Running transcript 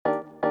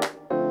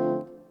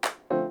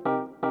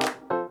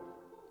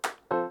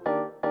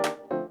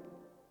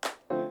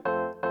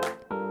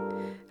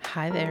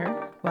Hi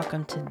there.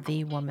 Welcome to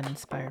the Woman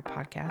Inspired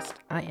Podcast.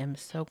 I am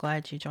so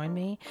glad you joined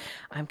me.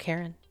 I'm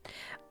Karen.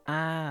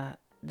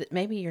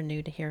 Maybe you're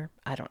new to here.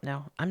 I don't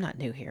know. I'm not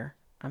new here.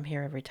 I'm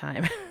here every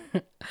time.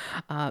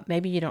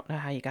 Maybe you don't know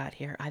how you got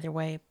here. Either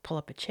way, pull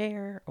up a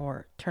chair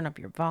or turn up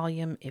your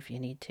volume if you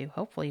need to.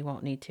 Hopefully, you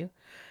won't need to.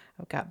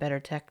 I've got better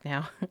tech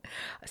now.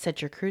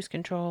 Set your cruise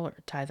control or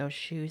tie those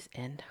shoes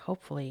and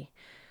hopefully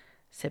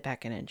sit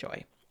back and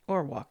enjoy,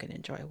 or walk and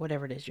enjoy,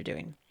 whatever it is you're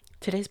doing.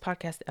 Today's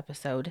podcast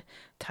episode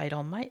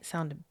title might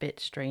sound a bit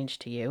strange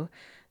to you: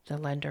 The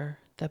Lender,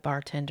 the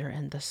Bartender,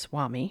 and the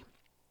Swami.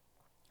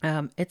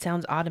 It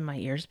sounds odd in my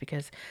ears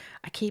because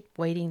I keep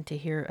waiting to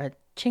hear a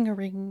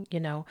ching-a-ring,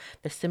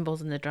 the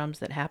cymbals and the drums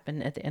that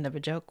happen at the end of a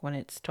joke when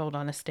it's told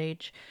on a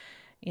stage.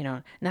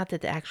 Not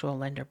that the actual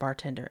lender,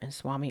 bartender, and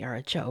Swami are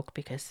a joke,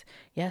 because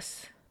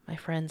yes, my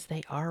friends,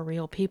 they are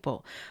real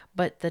people.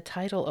 But the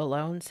title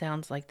alone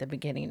sounds like the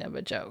beginning of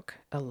a joke.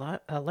 A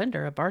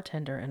lender, a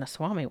bartender, and a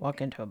Swami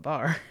walk into a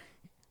bar.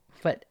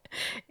 But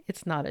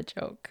it's not a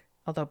joke,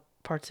 although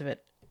parts of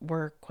it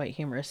were quite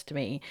humorous to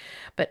me.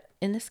 But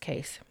in this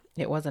case,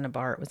 it wasn't a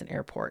bar, it was an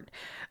airport.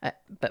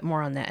 But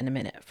more on that in a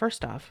minute.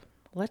 First off,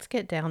 let's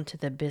get down to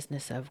the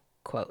business of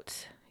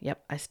quotes.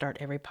 Yep, I start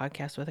every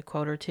podcast with a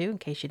quote or two, in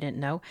case you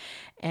didn't know.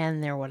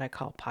 And they're what I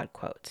call pod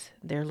quotes.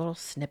 They're little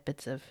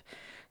snippets of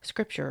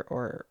scripture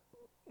or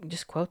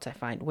just quotes I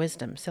find,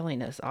 wisdom,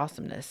 silliness,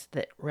 awesomeness,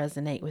 that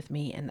resonate with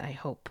me and I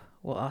hope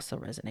will also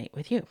resonate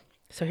with you.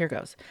 So here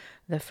goes.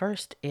 The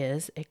first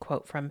is a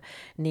quote from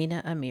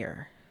Nina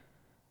Amir.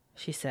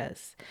 She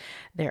says,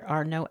 "There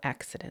are no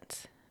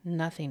accidents.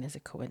 Nothing is a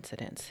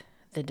coincidence.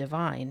 The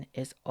divine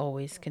is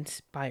always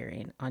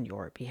conspiring on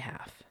your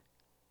behalf."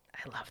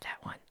 I love that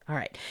one. All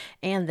right.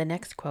 And the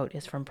next quote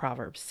is from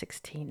Proverbs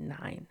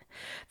 16:9.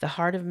 "The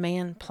heart of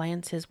man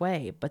plans his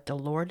way, but the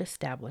Lord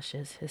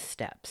establishes his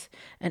steps."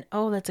 And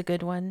oh, that's a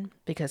good one,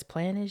 because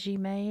plan as ye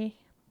may,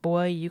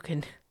 boy, you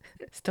can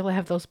still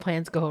have those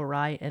plans go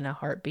awry in a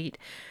heartbeat.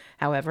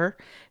 However,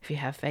 if you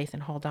have faith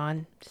and hold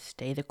on,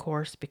 stay the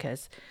course,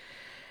 because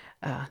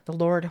the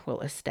Lord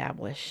will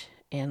establish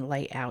and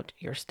lay out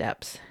your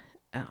steps.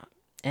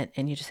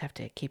 And you just have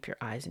to keep your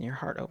eyes and your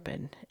heart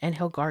open, and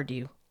he'll guard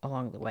you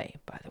along the way,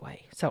 by the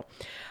way. So,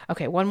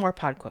 okay, one more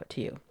pod quote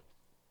to you.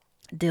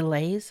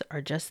 "Delays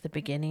are just the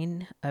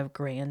beginning of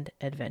grand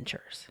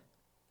adventures."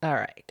 All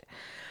right.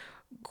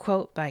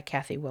 Quote by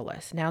Kathy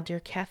Willis. Now, dear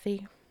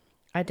Kathy,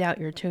 I doubt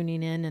you're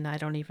tuning in, and I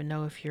don't even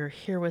know if you're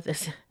here with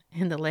us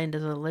in the land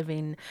of the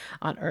living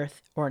on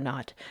earth or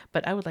not.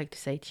 But I would like to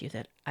say to you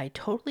that I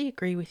totally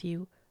agree with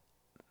you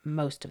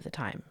most of the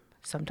time.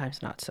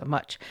 Sometimes not so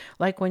much.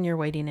 Like when you're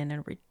waiting in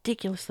a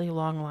ridiculously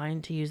long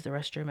line to use the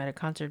restroom at a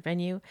concert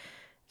venue.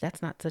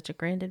 That's not such a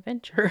grand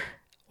adventure.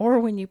 Or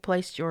when you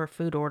placed your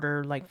food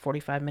order like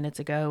 45 minutes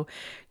ago,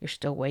 you're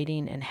still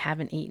waiting and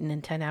haven't eaten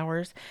in 10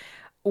 hours.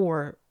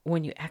 Or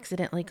when you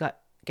accidentally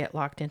get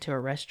locked into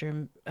a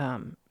restroom,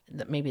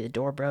 that maybe the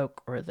door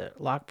broke or the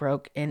lock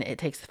broke, and it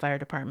takes the fire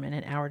department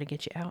an hour to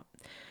get you out.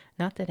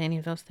 Not that any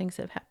of those things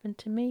have happened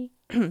to me,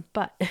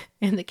 but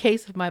in the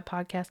case of my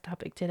podcast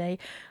topic today,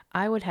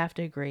 I would have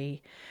to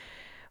agree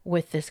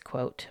with this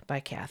quote by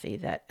Kathy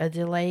that a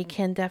delay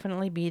can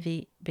definitely be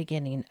the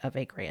beginning of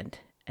a grand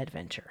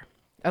adventure.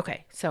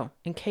 Okay, so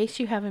in case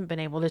you haven't been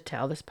able to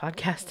tell, this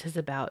podcast is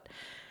about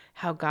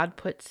how God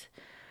puts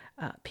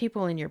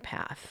people in your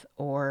path,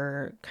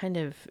 or kind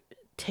of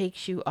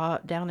takes you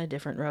down a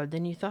different road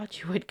than you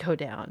thought you would go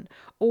down,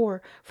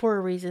 or for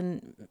a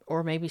reason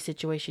or maybe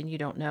situation you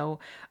don't know,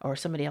 or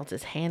somebody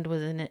else's hand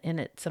was in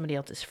it, somebody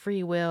else's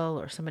free will,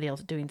 or somebody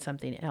else doing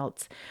something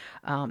else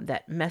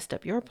that messed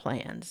up your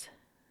plans.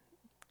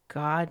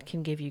 God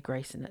can give you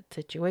grace in that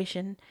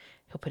situation.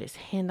 He'll put his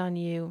hand on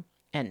you,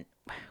 and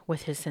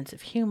with his sense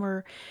of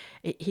humor,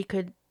 he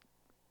could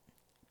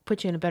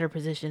put you in a better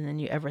position than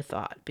you ever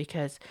thought,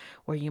 because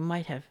where you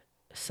might have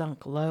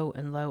sunk low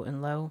and low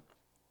and low,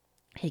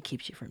 he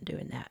keeps you from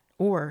doing that.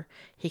 Or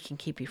he can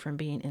keep you from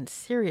being in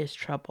serious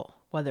trouble,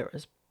 whether it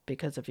was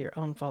because of your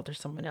own fault or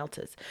someone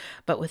else's.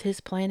 But with his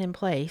plan in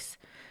place,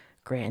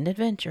 grand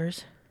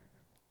adventures,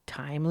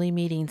 timely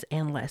meetings,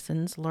 and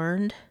lessons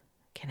learned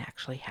can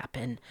actually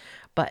happen.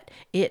 But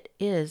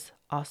this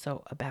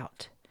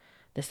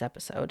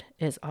episode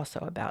is also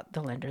about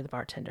the lender, the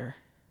bartender,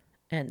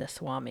 and the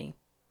Swami,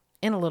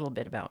 and a little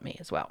bit about me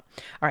as well.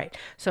 All right,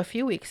 so a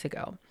few weeks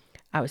ago,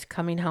 I was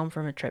coming home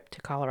from a trip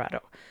to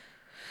Colorado.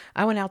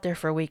 I went out there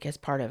for a week as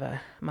part of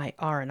my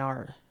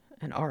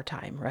R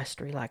time,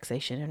 rest,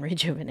 relaxation, and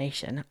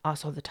rejuvenation.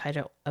 Also the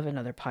title of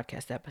another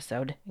podcast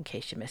episode, in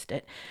case you missed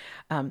it.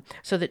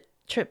 So the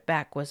trip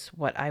back was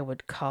what I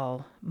would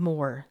call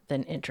more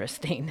than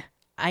interesting.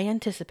 I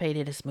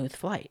anticipated a smooth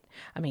flight.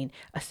 I mean,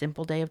 a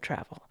simple day of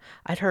travel.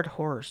 I'd heard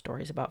horror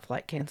stories about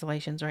flight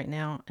cancellations right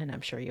now, and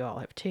I'm sure you all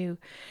have too,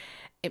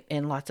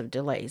 and lots of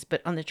delays.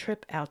 But on the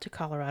trip out to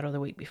Colorado the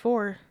week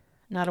before,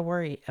 not a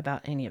worry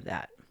about any of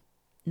that.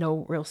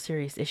 No real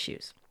serious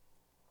issues.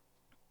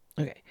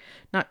 Okay,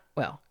 let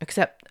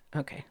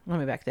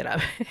me back that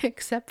up.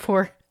 Except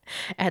for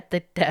at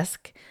the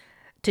desk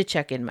to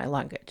check in my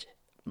luggage,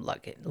 my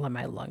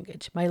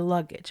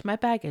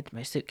baggage,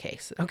 my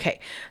suitcase. Okay,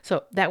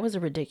 so that was a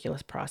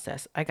ridiculous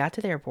process. I got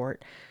to the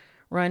airport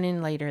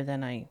running later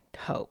than I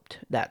hoped,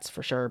 that's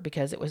for sure,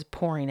 because it was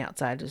pouring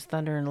outside. It was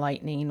thunder and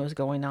lightning was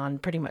going on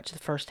pretty much the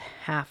first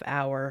half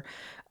hour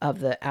of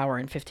the hour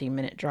and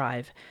 15-minute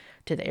drive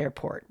to the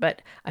airport.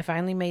 But I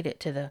finally made it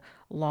to the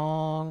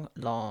long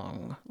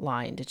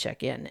line to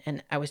check in.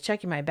 And I was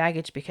checking my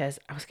baggage because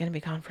I was going to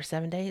be gone for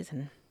 7 days,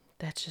 and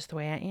that's just the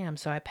way I am.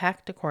 So I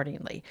packed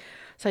accordingly.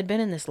 So I'd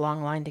been in this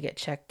long line to get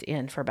checked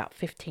in for about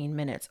 15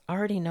 minutes,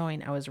 already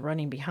knowing I was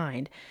running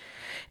behind.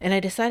 And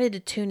I decided to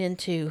tune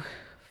into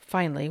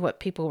finally what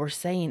people were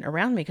saying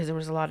around me because there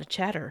was a lot of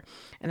chatter.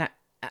 And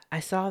I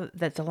saw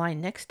that the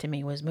line next to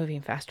me was moving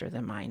faster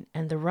than mine,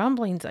 and the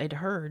rumblings I'd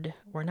heard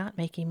were not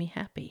making me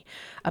happy.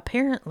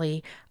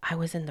 Apparently, I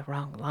was in the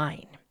wrong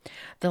line.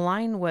 The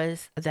line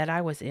was that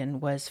I was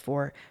in was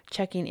for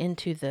checking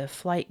into the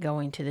flight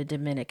going to the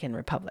Dominican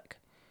Republic.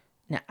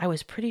 Now, I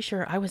was pretty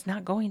sure I was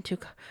not going to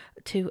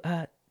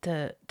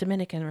the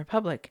Dominican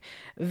Republic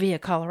via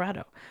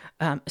Colorado.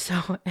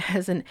 So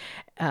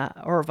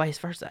or vice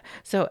versa.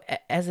 So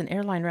as an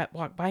airline rep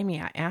walked by me,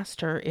 I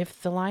asked her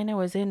if the line I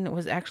was in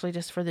was actually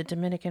just for the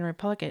Dominican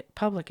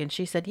Republic, and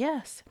she said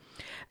yes.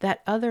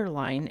 That other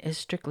line is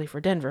strictly for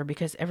Denver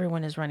because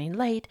everyone is running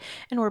late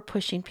and we're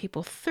pushing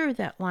people through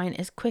that line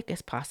as quick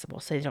as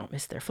possible so they don't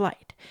miss their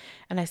flight.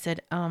 And I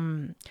said,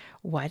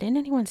 why didn't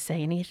anyone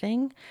say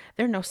anything?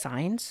 There are no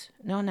signs,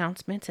 no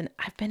announcements, and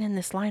I've been in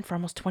this line for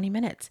almost 20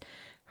 minutes.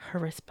 Her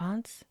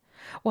response,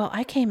 well,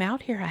 I came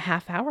out here a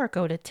half hour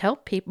ago to tell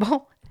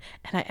people.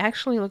 And I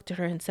actually looked at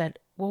her and said,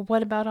 well,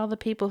 what about all the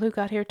people who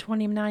got here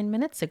 29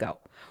 minutes ago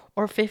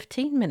or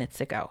 15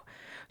 minutes ago?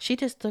 She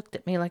just looked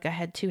at me like I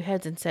had two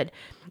heads and said,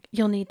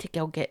 you'll need to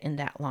go get in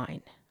that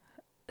line.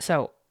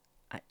 So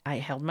I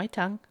held my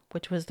tongue,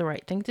 which was the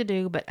right thing to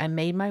do, but I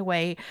made my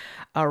way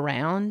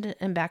around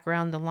and back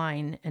around the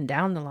line and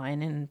down the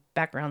line and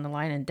back around the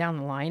line and down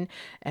the line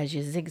as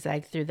you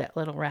zigzag through that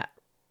little rat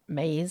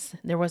maze.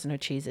 There was no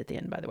cheese at the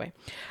end, by the way.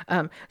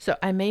 So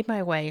I made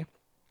my way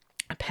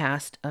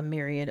past a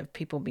myriad of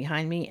people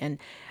behind me, and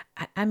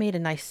I made a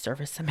nice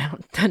service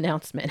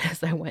announcement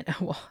as I went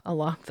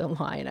along the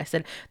line. I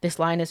said, this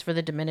line is for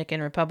the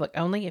Dominican Republic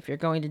only. If you're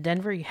going to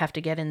Denver, you have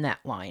to get in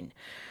that line.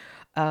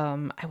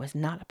 I was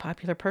not a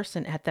popular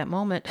person at that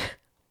moment,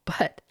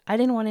 but I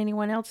didn't want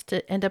anyone else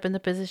to end up in the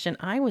position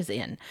I was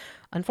in.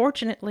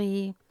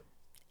 Unfortunately,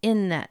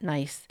 in that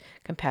nice,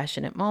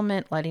 compassionate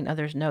moment, letting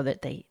others know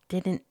that they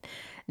didn't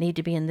need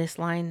to be in this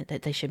line,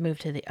 that they should move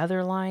to the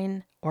other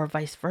line, or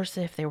vice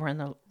versa if they were in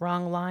the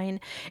wrong line.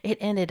 It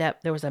ended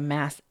up there was a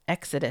mass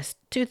exodus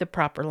to the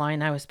proper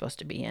line I was supposed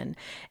to be in.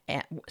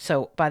 And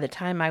so by the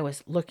time I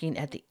was looking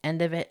at the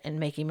end of it and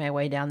making my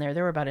way down there,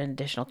 there were about an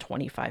additional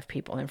 25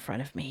 people in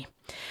front of me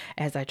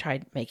as I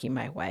tried making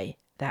my way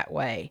that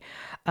way.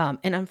 And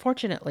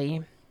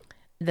unfortunately,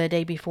 the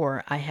day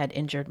before, I had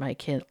injured my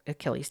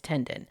Achilles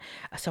tendon.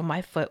 So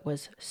my foot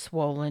was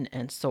swollen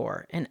and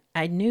sore. And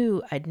I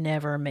knew I'd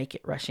never make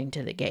it rushing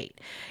to the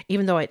gate.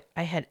 Even though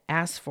I had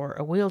asked for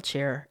a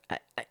wheelchair,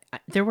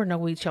 there were no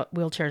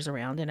wheelchairs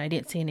around, and I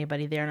didn't see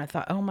anybody there. And I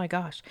thought, oh my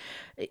gosh.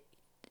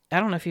 I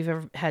don't know if you've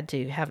ever had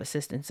to have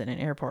assistance in an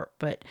airport,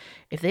 but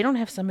if they don't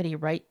have somebody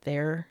right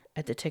there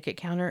at the ticket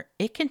counter,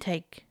 it can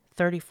take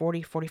 30,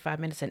 40, 45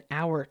 minutes, an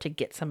hour to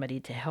get somebody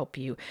to help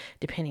you,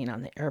 depending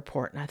on the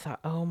airport. And I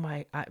thought,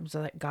 I was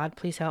like, God,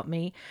 please help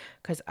me,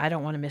 because I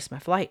don't want to miss my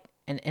flight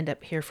and end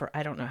up here for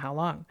I don't know how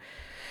long.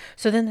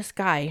 So then this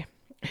guy,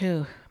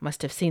 who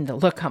must have seen the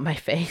look on my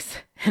face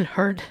and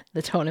heard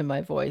the tone in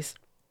my voice,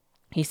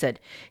 he said,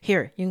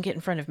 here, you can get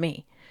in front of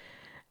me.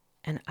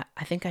 And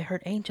I think I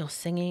heard angels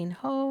singing,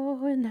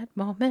 oh, in that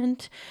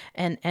moment,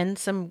 and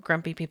some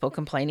grumpy people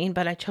complaining,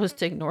 but I chose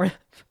to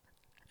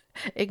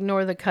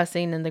ignore the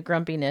cussing and the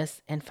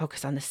grumpiness and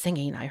focus on the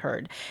singing I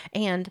heard.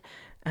 And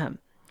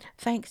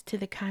thanks to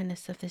the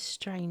kindness of this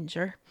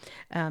stranger,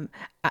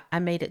 I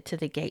made it to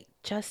the gate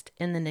just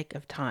in the nick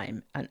of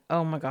time. And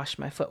oh my gosh,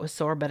 my foot was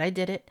sore, but I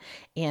did it.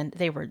 And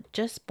they were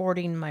just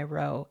boarding my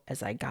row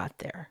as I got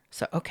there.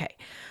 So, okay.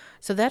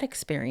 So that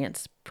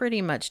experience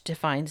pretty much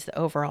defines the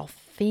overall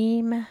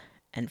theme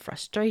and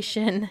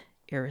frustration,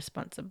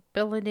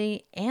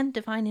 irresponsibility, and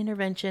divine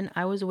intervention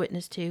I was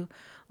witness to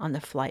on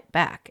the flight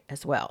back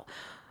as well.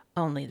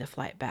 Only the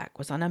flight back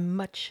was on a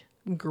much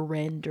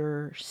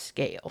grander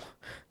scale.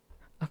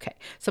 Okay,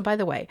 so by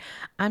the way,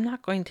 I'm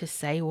not going to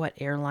say what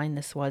airline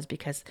this was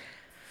because,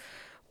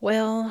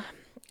 well,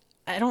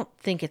 I don't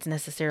think it's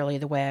necessarily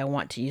the way I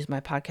want to use my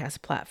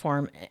podcast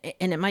platform,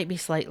 and it might be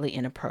slightly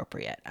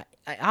inappropriate.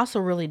 I also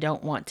really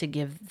don't want to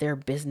give their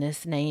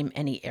business name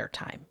any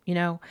airtime. You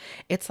know,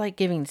 it's like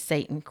giving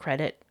Satan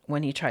credit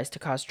when he tries to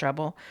cause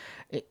trouble.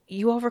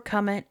 You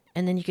overcome it,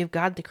 and then you give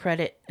God the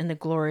credit and the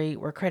glory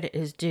where credit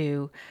is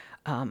due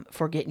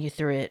for getting you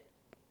through it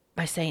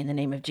by saying the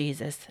name of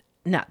Jesus,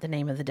 not the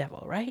name of the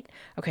devil, right?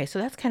 Okay, so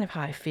that's kind of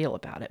how I feel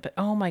about it. But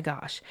oh my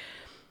gosh,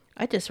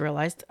 I just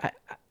realized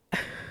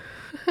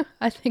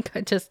I think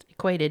I just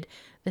equated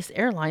this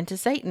airline to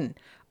Satan.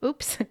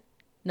 Oops.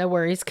 No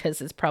worries,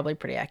 because it's probably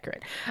pretty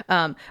accurate.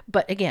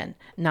 But again,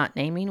 not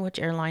naming which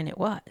airline it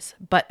was.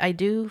 But I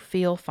do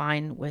feel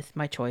fine with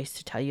my choice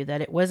to tell you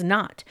that it was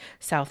not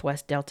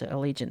Southwest, Delta,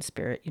 Allegiant,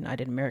 Spirit,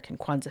 United, American,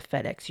 Kwanzaa,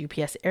 FedEx,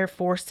 UPS, Air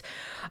Force,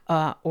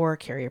 or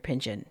Carrier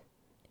Pigeon.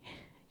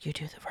 You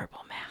do the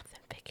verbal math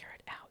and figure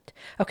it out.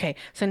 Okay,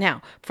 so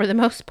now, for the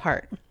most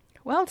part,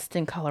 whilst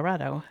in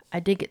Colorado, I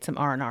did get some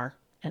R&R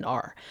and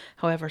R.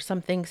 However,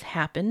 some things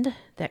happened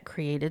that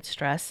created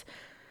stress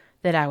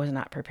that I was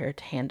not prepared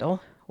to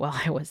handle while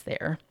I was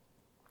there.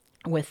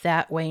 With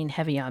that weighing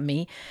heavy on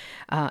me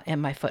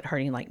and my foot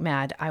hurting like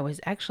mad, I was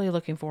actually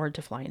looking forward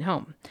to flying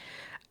home.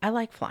 I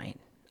like flying.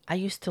 I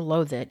used to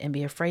loathe it and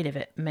be afraid of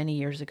it many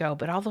years ago,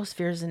 but all those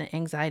fears and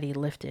anxiety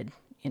lifted,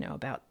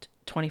 about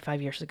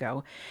 25 years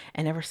ago.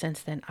 And ever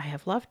since then, I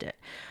have loved it.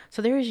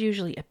 So there is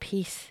usually a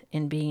peace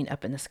in being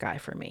up in the sky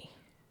for me.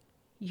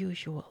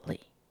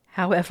 Usually.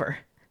 However,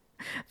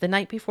 the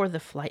night before the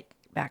flight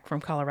back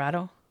from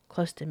Colorado,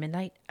 close to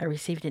midnight, I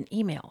received an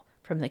email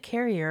from the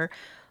carrier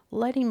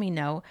letting me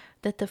know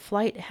that the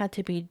flight had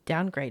to be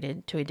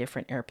downgraded to a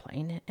different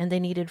airplane and they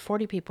needed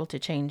 40 people to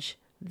change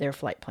their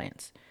flight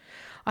plans.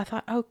 I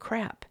thought, oh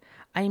crap.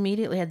 I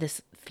immediately had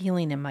this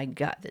feeling in my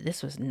gut that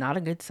this was not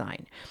a good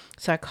sign.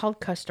 So I called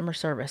customer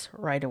service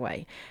right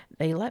away.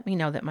 They let me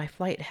know that my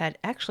flight had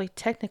actually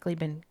technically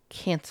been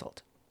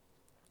canceled,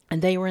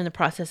 and they were in the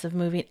process of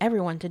moving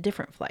everyone to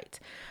different flights.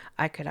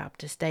 I could opt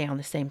to stay on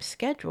the same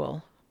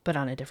schedule, but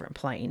on a different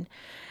plane,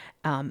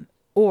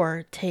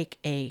 or take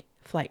a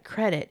flight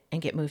credit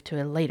and get moved to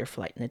a later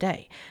flight in the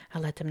day. I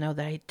let them know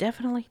that I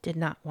definitely did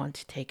not want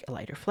to take a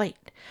lighter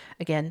flight.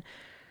 Again,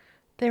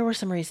 there were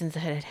some reasons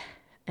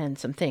and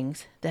some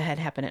things that had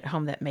happened at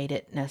home that made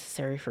it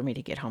necessary for me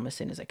to get home as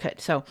soon as I could.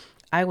 So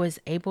I was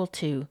able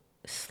to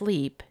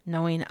sleep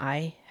knowing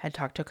I had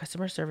talked to a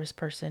customer service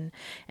person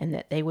and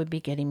that they would be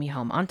getting me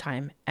home on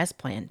time as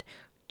planned,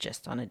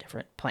 just on a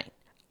different plane.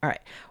 All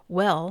right.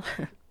 Well,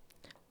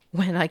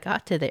 when I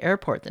got to the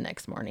airport the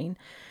next morning,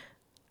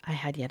 I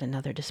had yet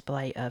another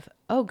display of,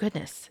 oh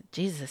goodness,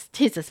 Jesus,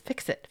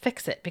 fix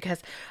it.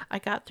 Because I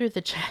got through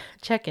the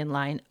check-in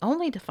line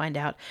only to find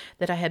out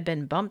that I had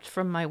been bumped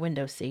from my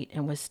window seat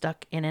and was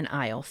stuck in an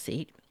aisle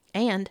seat.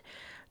 And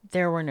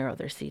there were no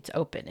other seats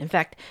open. In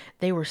fact,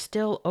 they were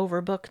still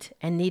overbooked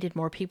and needed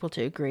more people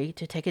to agree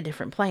to take a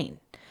different plane.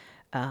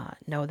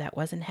 No, that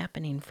wasn't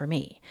happening for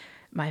me.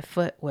 My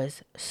foot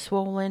was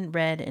swollen,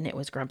 red, and it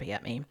was grumpy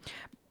at me.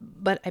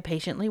 But I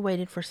patiently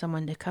waited for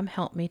someone to come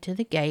help me to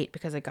the gate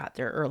because I got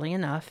there early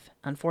enough.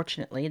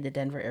 Unfortunately, the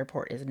Denver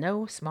airport is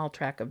no small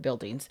tract of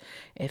buildings.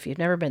 If you've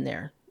never been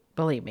there,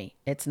 believe me,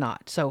 it's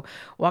not. So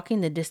walking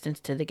the distance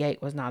to the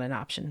gate was not an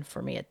option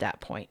for me at that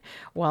point.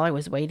 While I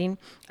was waiting,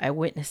 I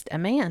witnessed a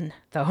man,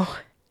 though,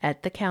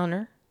 at the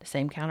counter, the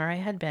same counter I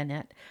had been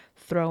at,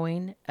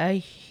 throwing a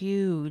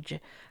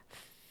huge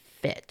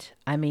fit.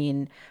 I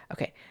mean,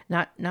 okay,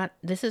 not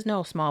this is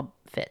no small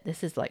fit.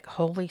 This is like,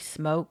 holy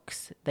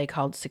smokes, they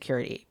called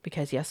security.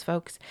 Because yes,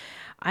 folks,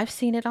 I've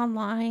seen it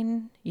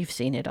online. You've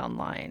seen it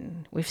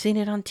online. We've seen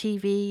it on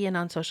TV and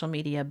on social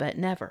media, but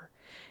never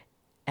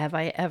have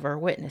I ever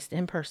witnessed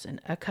in person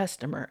a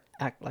customer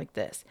act like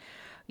this.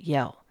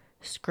 Yell,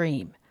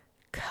 scream,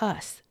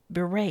 cuss,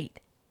 berate,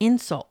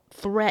 insult,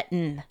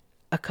 threaten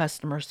a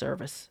customer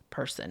service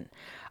person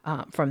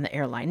from the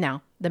airline.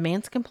 Now, the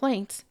man's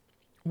complaints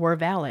were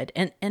valid,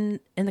 and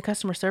the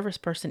customer service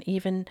person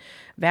even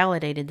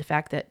validated the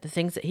fact that the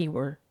things that he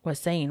was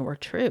saying were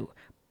true,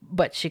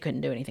 but she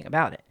couldn't do anything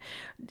about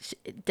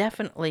it.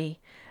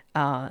 Definitely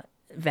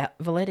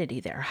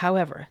validity there.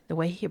 However, the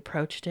way he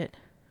approached it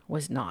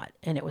was not,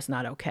 and it was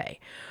not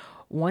okay.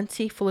 Once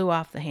he flew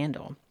off the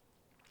handle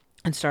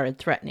and started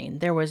threatening,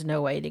 there was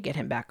no way to get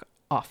him back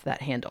off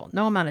that handle.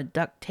 No amount of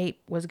duct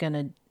tape was going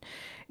to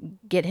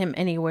get him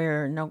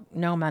anywhere.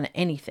 No amount of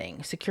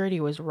anything. Security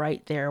was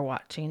right there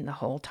watching the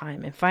whole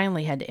time and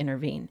finally had to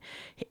intervene.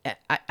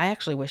 I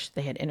actually wish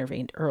they had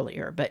intervened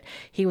earlier, but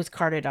he was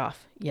carted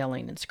off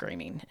yelling and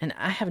screaming. And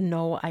I have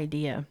no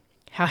idea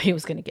how he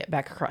was going to get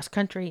back across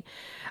country.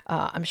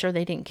 I'm sure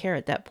they didn't care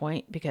at that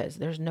point because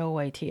there's no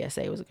way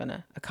TSA was going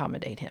to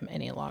accommodate him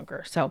any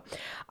longer. So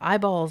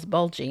eyeballs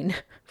bulging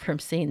from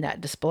seeing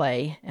that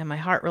display and my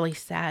heart really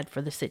sad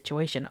for the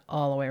situation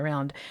all the way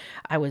around.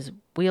 I was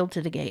wheeled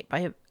to the gate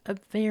by a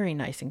very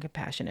nice and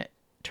compassionate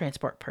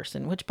transport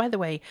person, which, by the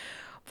way,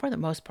 for the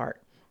most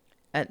part,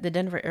 at the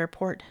Denver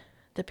airport,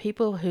 the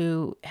people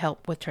who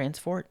help with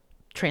transport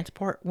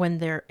when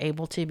they're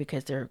able to,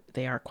 because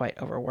they are quite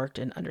overworked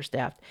and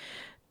understaffed,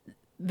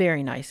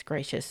 very nice,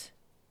 gracious,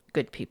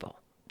 good people.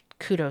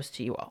 Kudos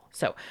to you all.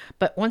 So,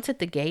 but once at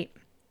the gate,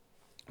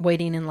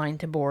 waiting in line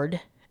to board,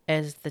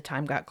 as the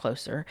time got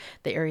closer,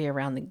 the area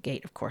around the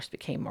gate, of course,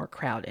 became more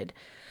crowded.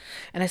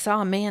 And I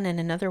saw a man in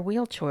another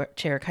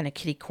wheelchair kind of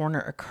kitty corner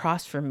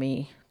across from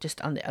me,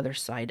 just on the other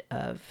side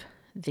of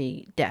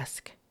the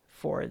desk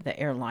for the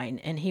airline.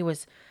 And he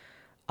was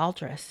all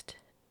dressed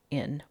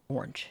in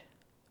orange.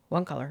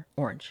 One color,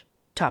 orange,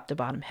 top to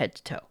bottom, head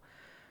to toe.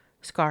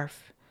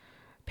 Scarf,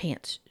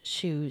 pants,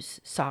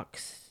 shoes,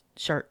 socks,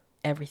 shirt,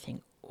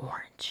 everything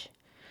orange.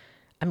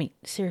 I mean,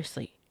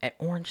 seriously,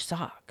 orange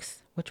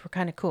socks, which were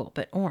kind of cool,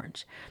 but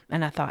orange.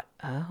 And I thought,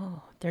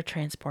 oh, they're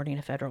transporting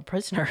a federal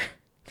prisoner.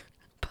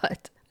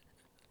 But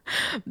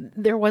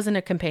there wasn't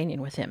a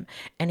companion with him,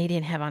 and he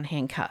didn't have on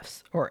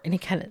handcuffs or any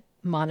kind of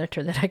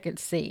monitor that I could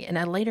see. And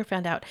I later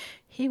found out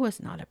he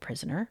was not a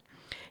prisoner.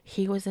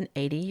 He was an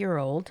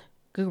 80-year-old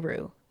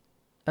guru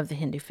of the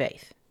Hindu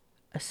faith,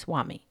 a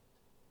Swami.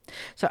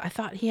 So I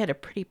thought he had a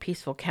pretty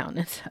peaceful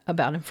countenance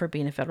about him for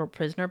being a federal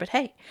prisoner. But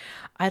hey,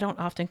 I don't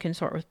often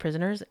consort with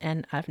prisoners,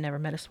 and I've never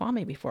met a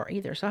Swami before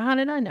either. So how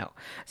did I know?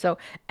 So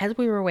as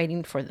we were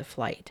waiting for the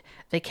flight,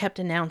 they kept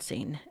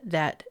announcing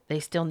that they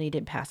still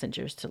needed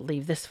passengers to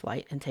leave this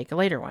flight and take a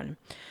later one.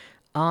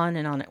 On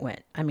and on it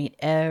went. I mean,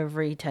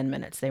 every 10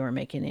 minutes they were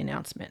making the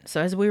announcement.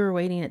 So as we were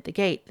waiting at the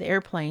gate, the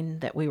airplane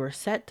that we were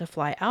set to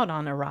fly out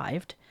on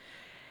arrived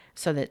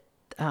so that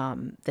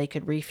they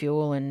could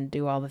refuel and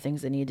do all the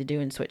things they needed to do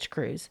and switch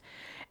crews.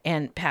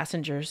 And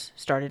passengers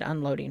started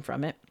unloading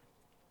from it.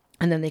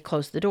 And then they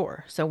closed the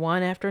door. So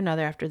one after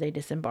another, after they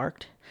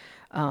disembarked,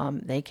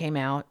 they came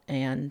out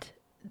and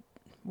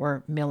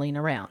were milling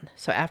around.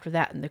 So after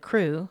that, and the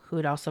crew, who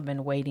had also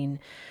been waiting,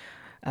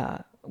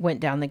 went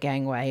down the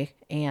gangway,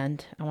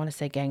 and I want to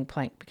say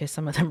gangplank because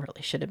some of them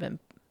really should have been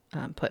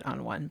put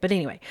on one. But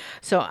anyway,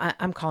 so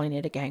I'm calling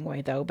it a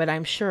gangway though, but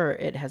I'm sure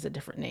it has a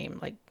different name,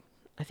 like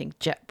I think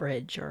jet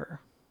bridge or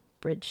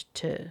bridge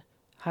to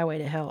highway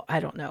to hell. I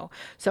don't know.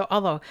 So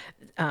although,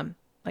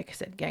 like I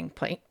said,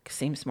 gangplank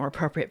seems more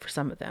appropriate for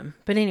some of them.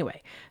 But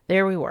anyway,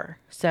 there we were.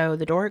 So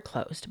the door had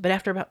closed, but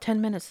after about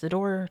 10 minutes, the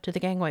door to the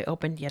gangway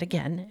opened yet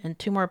again, and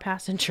 2 more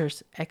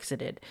passengers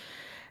exited.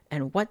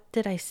 And what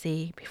did I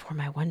see before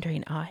my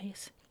wondering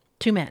eyes?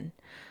 2 men.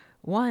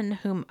 One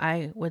whom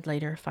I would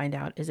later find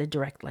out is a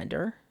direct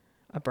lender,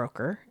 a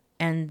broker,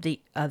 and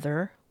the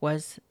other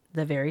was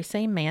the very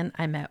same man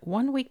I met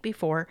 1 week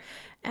before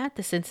at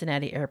the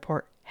Cincinnati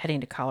airport heading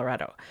to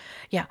Colorado.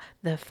 Yeah,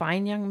 the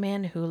fine young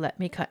man who let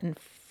me cut in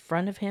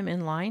front of him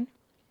in line,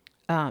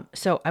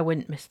 so I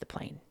wouldn't miss the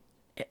plane.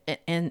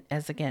 And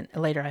as again,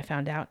 later I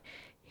found out,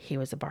 he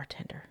was a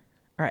bartender.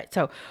 All right,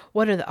 so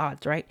what are the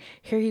odds, right?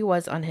 Here he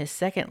was on his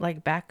second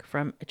leg back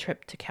from a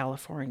trip to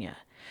California.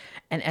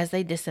 And as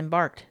they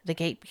disembarked, the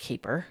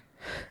gatekeeper,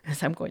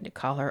 as I'm going to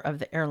call her, of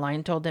the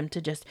airline told them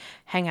to just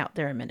hang out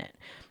there a minute.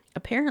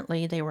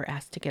 Apparently, they were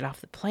asked to get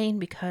off the plane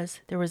because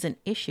there was an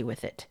issue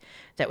with it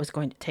that was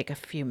going to take a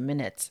few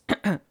minutes.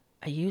 I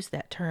use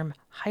that term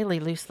highly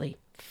loosely,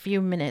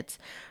 few minutes,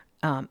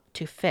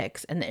 to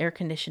fix, and the air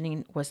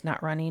conditioning was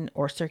not running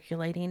or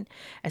circulating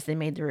as they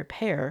made the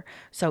repair.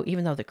 So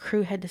even though the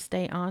crew had to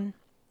stay on,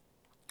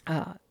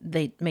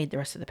 they made the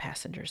rest of the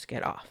passengers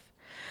get off.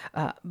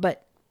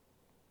 But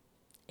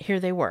here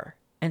they were,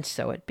 and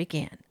so it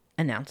began.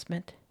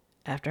 Announcement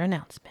after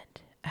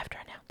announcement after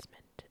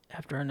announcement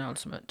after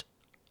announcement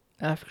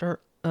after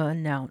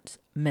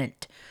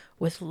announcement,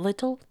 with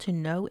little to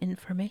no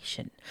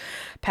information.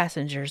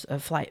 Passengers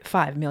of Flight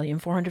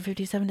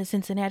 5,457 to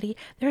Cincinnati,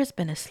 there has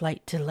been a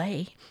slight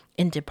delay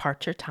in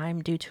departure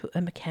time due to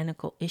a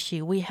mechanical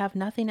issue. We have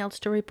nothing else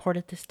to report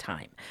at this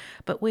time,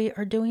 but we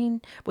are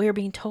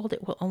being told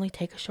it will only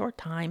take a short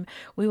time.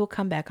 We will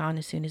come back on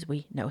as soon as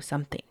we know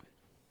something.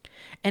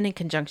 And in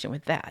conjunction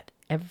with that,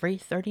 every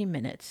 30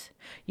 minutes,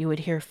 you would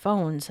hear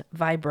phones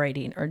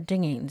vibrating or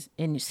dinging,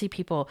 and you see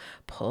people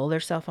pull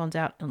their cell phones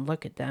out and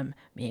look at them,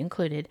 me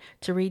included,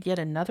 to read yet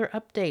another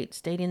update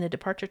stating the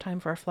departure time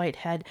for our flight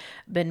had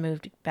been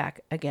moved back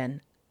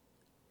again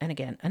and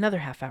again, another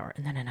half hour,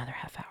 and then another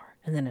half hour,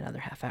 and then another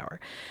half hour,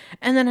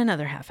 and then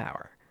another half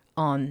hour.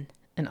 On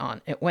and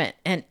on it went,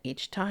 and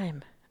each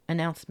time,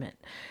 announcement.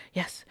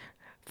 Yes,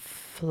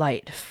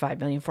 Flight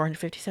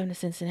 5,457 to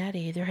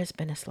Cincinnati, there has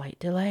been a slight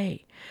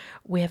delay.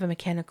 We have a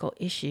mechanical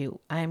issue.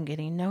 I am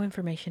getting no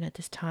information at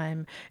this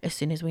time. As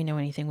soon as we know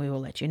anything, we will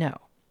let you know.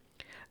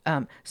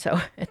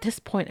 So at this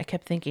point, I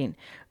kept thinking,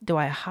 do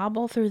I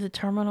hobble through the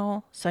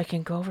terminal so I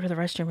can go over to the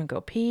restroom and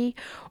go pee?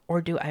 Or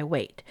do I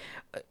wait?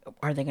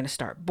 Are they going to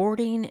start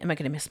boarding? Am I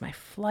going to miss my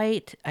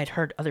flight? I'd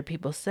heard other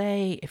people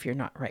say, if you're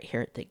not right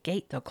here at the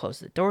gate, they'll close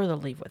the door, they'll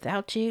leave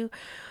without you.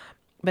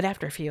 But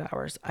after a few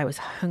hours, I was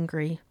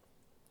hungry.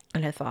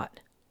 And I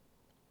thought,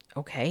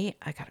 okay,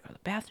 I got to go to the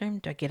bathroom.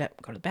 Do I get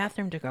up, go to the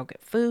bathroom to go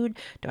get food?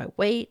 Do I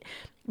wait?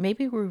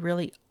 Maybe we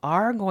really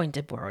are going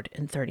to board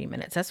in 30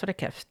 minutes. That's what I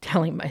kept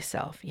telling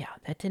myself. Yeah,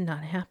 that did not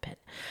happen.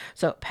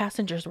 So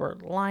passengers were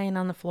lying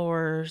on the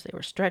floors. They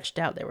were stretched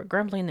out. They were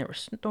grumbling. They were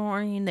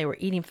snoring. They were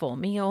eating full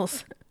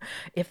meals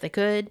if they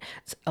could.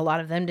 A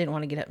lot of them didn't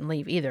want to get up and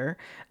leave either.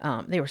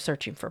 They were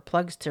searching for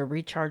plugs to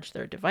recharge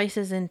their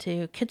devices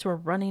into. Kids were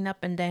running up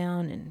and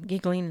down and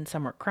giggling, and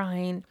some were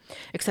crying,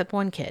 except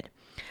one kid.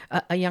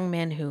 A young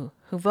man who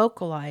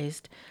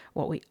vocalized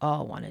what we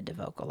all wanted to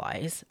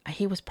vocalize.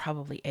 He was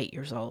probably 8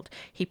 years old.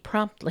 He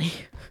promptly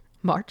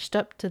marched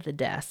up to the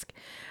desk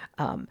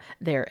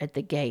there at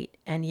the gate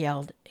and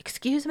yelled,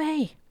 "Excuse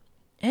me,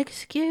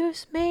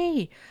 excuse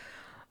me,"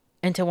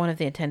 until one of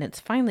the attendants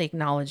finally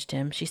acknowledged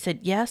him. She said,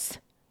 "Yes,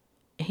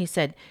 He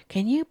said,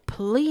 "Can you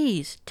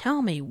please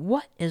tell me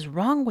what is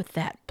wrong with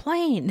that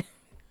plane?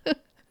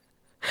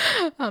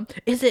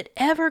 Is it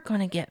ever going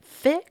to get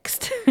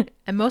fixed?"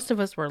 And most of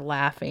us were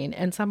laughing,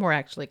 and some were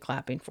actually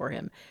clapping for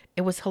him.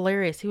 It was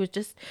hilarious. He was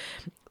just,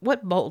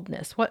 what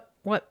boldness,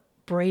 what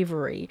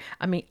bravery.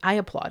 I mean, I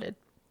applauded,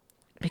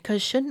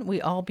 because shouldn't we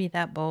all be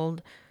that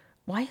bold?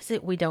 Why is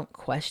it we don't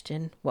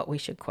question what we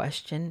should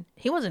question?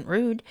 He wasn't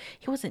rude.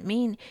 He wasn't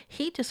mean.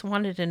 He just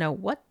wanted to know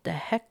what the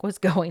heck was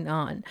going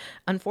on.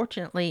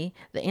 Unfortunately,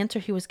 the answer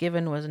he was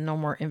given was no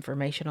more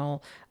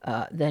informational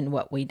than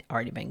what we'd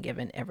already been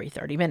given every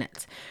 30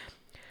 minutes.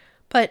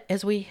 But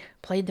as we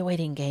played the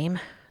waiting game,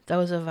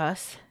 those of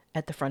us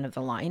at the front of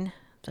the line,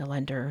 the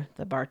lender,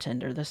 the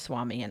bartender, the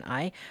Swami, and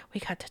I, we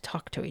got to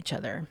talk to each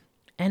other.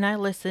 And I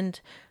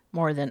listened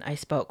more than I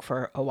spoke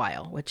for a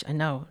while, which I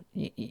know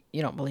you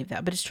don't believe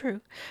that, but it's true.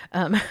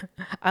 Um,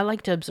 I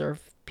like to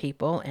observe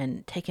people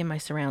and take in my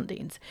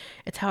surroundings.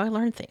 It's how I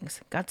learn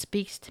things. God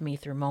speaks to me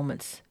through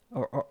moments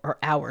or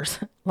hours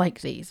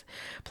like these.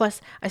 Plus,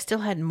 I still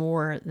had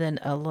more than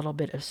a little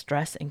bit of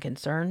stress and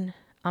concern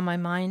on my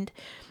mind.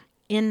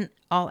 In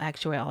all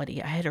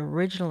actuality, I had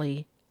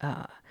originally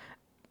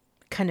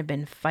kind of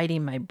been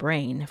fighting my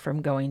brain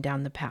from going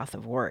down the path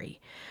of worry.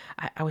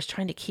 I was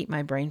trying to keep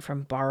my brain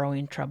from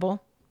borrowing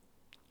trouble,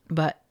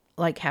 but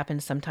like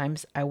happens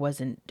sometimes, I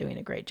wasn't doing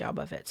a great job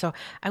of it. So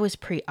I was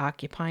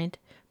preoccupied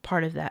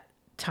part of that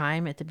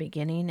time at the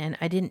beginning, and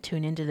I didn't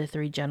tune into the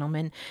three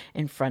gentlemen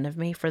in front of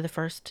me for the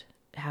first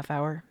half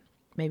hour,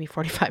 maybe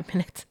 45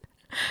 minutes.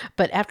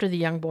 But after the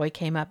young boy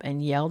came up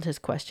and yelled his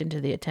question to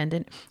the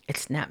attendant, it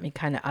snapped me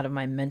kind of out of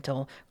my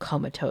mental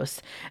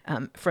comatose.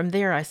 From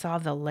there, I saw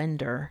the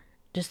lender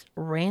just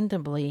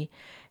randomly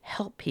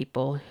help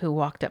people who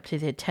walked up to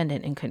the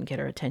attendant and couldn't get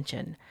her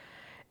attention.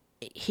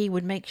 He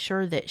would make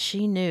sure that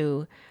she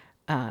knew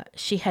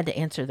she had to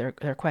answer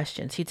their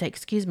questions. He'd say,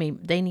 "Excuse me,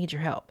 they need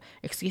your help.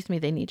 Excuse me,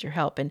 they need your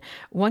help." And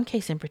one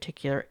case in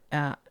particular,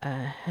 a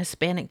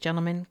Hispanic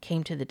gentleman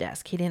came to the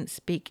desk. He didn't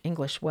speak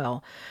English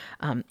well,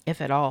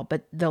 if at all,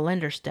 but the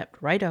lender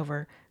stepped right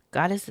over,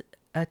 got his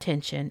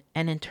attention,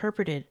 and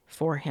interpreted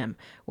for him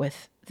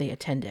with the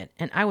attendant.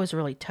 And I was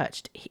really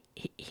touched.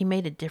 He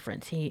made a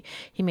difference. He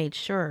made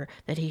sure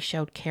that he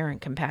showed care and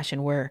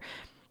compassion where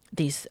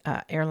these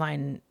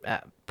airline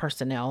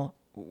personnel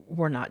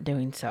were not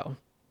doing so.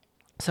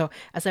 So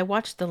as I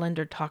watched the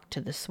lender talk to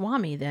the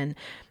Swami, then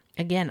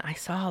again, I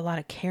saw a lot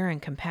of care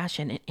and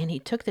compassion, and he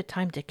took the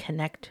time to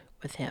connect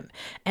with him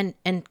and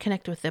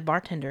connect with the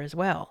bartender as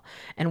well.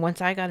 And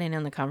once I got in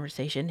on the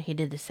conversation, he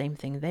did the same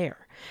thing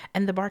there.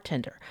 And the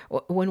bartender,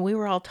 when we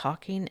were all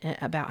talking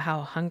about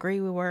how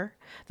hungry we were,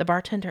 the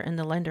bartender and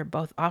the lender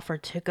both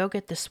offered to go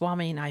get the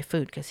Swami and I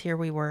food, because here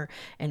we were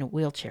in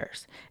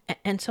wheelchairs.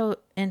 And so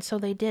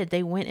they did.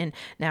 They went, and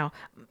now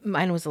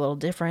mine was a little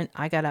different.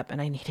 I got up and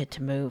I needed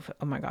to move.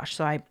 Oh my gosh.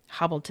 So I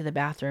hobbled to the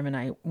bathroom and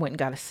I went and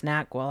got a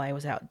snack while I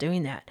was out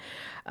doing that.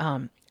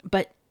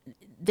 But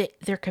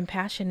their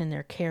compassion and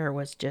their care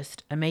was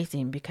just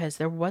amazing, because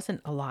there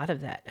wasn't a lot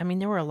of that. I mean,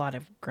 there were a lot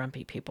of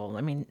grumpy people.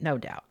 I mean, no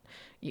doubt.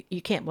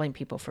 You can't blame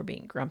people for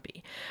being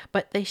grumpy.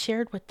 But they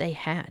shared what they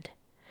had.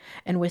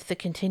 And with the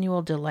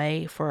continual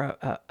delay for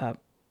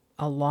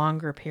a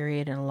longer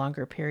period and a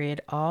longer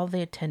period, all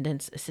the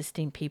attendants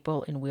assisting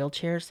people in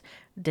wheelchairs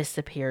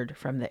disappeared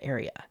from the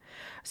area.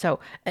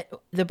 So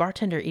the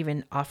bartender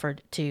even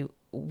offered to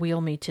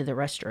wheel me to the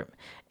restroom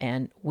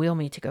and wheel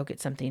me to go get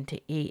something to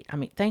eat. I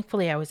mean,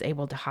 thankfully, I was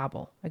able to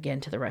hobble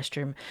again to the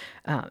restroom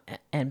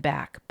and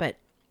back. But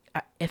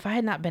if I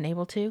had not been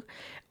able to,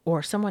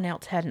 or someone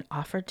else hadn't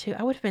offered to,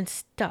 I would have been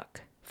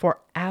stuck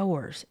for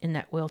hours in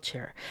that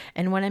wheelchair.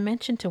 And when I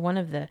mentioned to one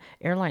of the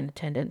airline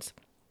attendants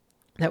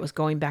that was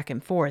going back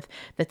and forth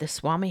that the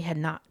Swami had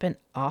not been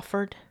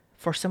offered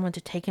for someone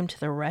to take him to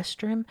the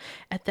restroom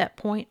at that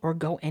point or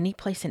go any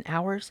place in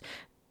hours,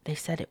 they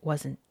said it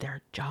wasn't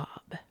their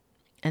job.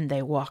 And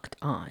they walked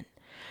on.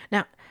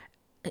 Now,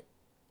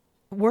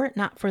 were it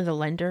not for the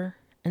lender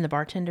and the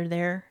bartender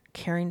there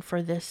caring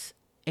for this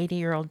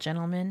 80-year-old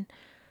gentleman,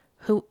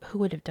 who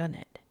would have done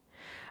it?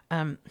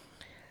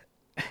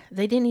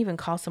 They didn't even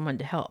call someone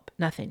to help.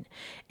 Nothing.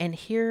 And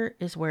here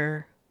is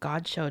where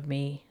God showed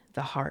me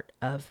the heart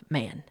of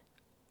man,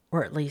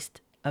 or at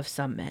least of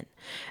some men.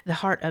 The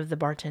heart of the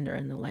bartender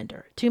and the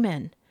lender. Two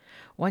men,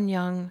 one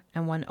young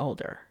and one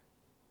older.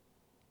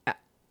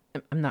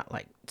 I'm not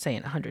like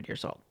saying 100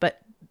 years old,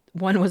 but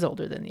one was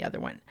older than the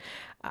other one.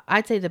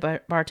 I'd say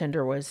the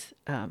bartender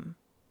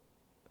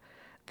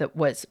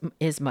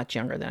is much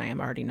younger than I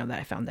am. I already know that.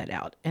 I found that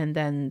out. And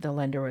then the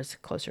lender was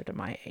closer to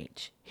my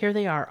age. Here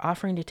they are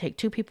offering to take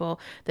two people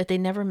that they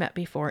never met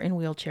before in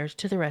wheelchairs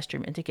to the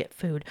restroom and to get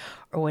food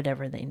or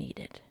whatever they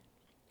needed.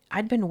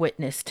 I'd been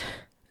witness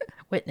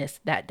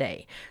that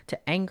day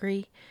to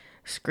angry,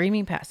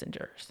 screaming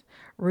passengers,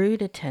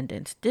 rude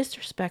attendants,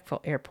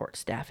 disrespectful airport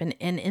staff. And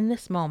in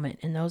this moment,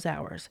 in those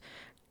hours,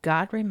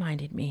 God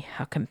reminded me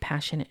how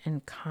compassionate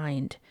and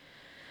kind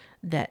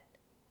that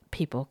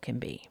people can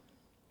be.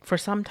 For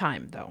some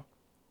time, though,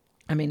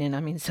 And I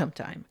mean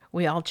sometime.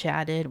 We all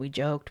chatted, we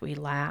joked, we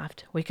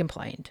laughed, we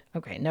complained.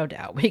 Okay, no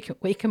doubt,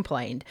 we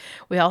complained.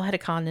 We all had a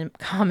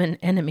common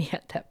enemy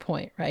at that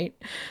point, right?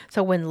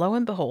 So when lo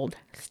and behold,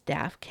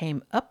 staff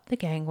came up the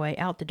gangway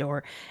out the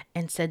door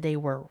and said they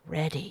were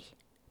ready.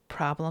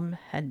 Problem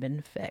had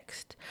been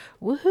fixed.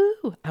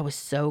 Woohoo! I was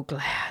so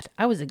glad.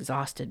 I was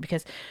exhausted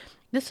because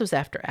this was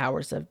after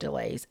hours of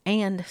delays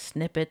and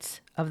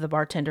snippets of the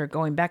bartender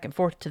going back and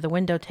forth to the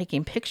window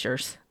taking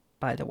pictures,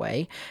 by the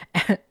way.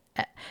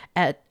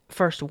 At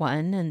first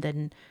one, and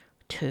then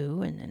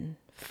two, and then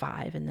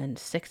five, and then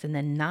six, and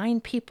then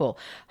nine people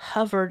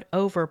hovered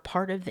over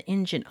part of the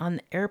engine on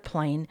the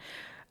airplane,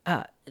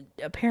 uh,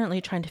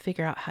 apparently trying to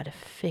figure out how to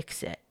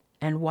fix it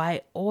and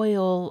why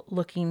oil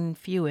looking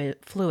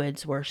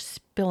fluids were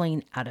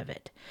spilling out of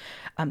it.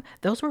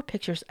 Those were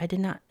pictures I did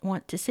not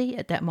want to see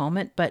at that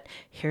moment, but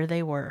here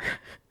they were.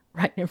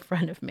 Right in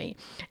front of me.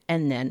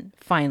 And then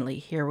finally,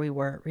 here we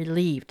were,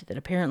 relieved that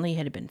apparently it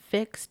had been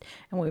fixed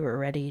and we were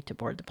ready to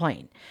board the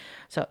plane.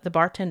 So the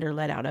bartender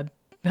let out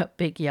a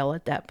big yell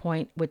at that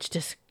point, which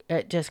just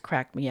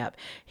cracked me up.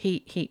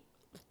 He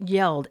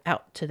yelled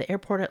out to the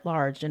airport at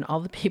large and all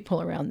the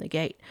people around the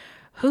gate,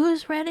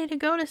 "Who's ready to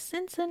go to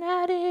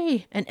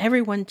Cincinnati?" And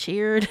everyone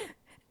cheered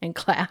and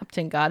clapped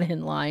and got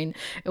in line.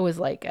 It was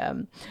like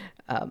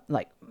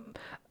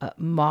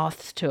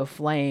moths to a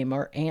flame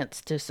or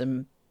ants to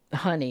some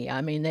honey.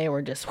 I mean, they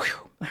were just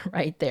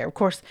right there. Of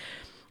course,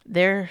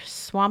 there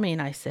Swami and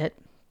I sit,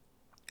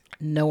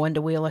 no one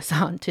to wheel us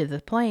onto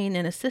the plane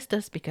and assist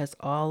us because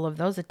all of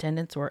those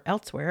attendants were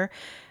elsewhere.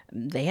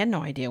 They had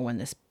no idea when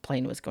this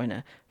plane was going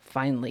to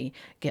finally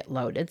get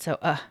loaded. So,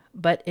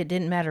 but it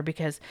didn't matter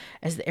because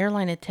as the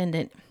airline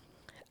attendant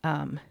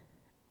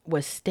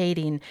was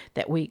stating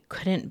that we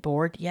couldn't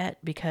board yet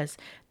because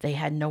they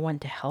had no one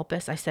to help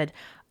us, I said,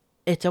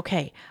 "It's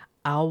okay.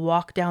 I'll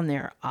walk down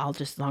there.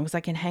 As long as I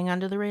can hang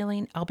onto the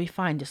railing, I'll be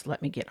fine. Just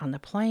let me get on the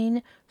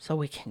plane so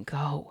we can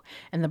go."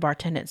 And the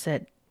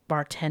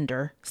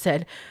bartender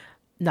said,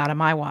 "Not on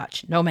my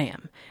watch. No,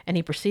 ma'am." And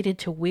he proceeded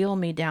to wheel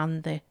me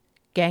down the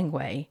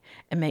gangway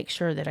and make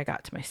sure that I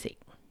got to my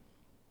seat.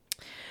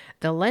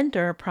 The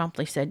lender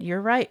promptly said,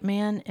 "You're right,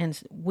 man,"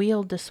 and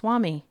wheeled the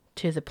Swami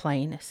to the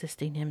plane,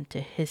 assisting him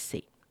to his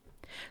seat.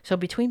 So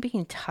between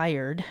being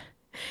tired,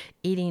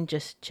 eating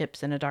just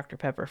chips and a Dr.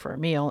 Pepper for a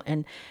meal,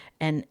 and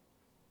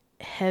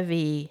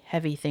heavy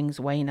things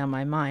weighing on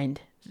my mind,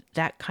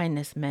 that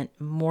kindness meant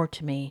more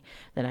to me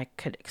than I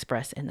could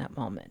express in that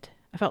moment.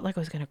 I felt like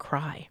I was going to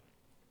cry,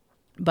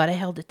 but I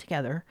held it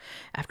together.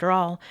 After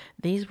all,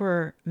 these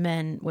were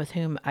men with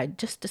whom I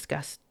just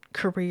discussed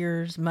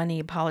careers,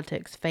 money,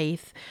 politics,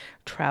 faith,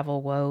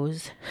 travel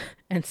woes,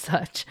 and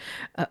such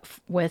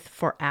with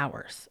for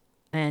hours,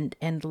 and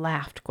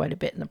laughed quite a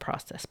bit in the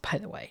process, by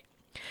the way.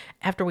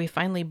 After we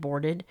finally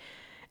boarded,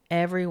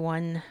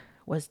 everyone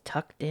was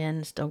tucked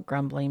in, still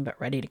grumbling,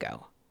 but ready to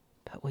go.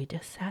 But we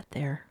just sat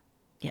there.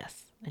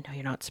 Yes, I know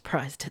you're not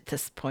surprised at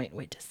this point.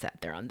 We just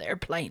sat there on the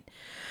airplane.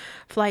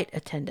 Flight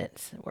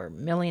attendants were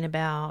milling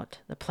about.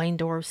 The plane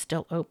door was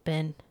still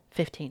open.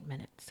 15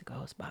 minutes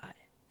goes by.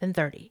 Then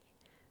 30.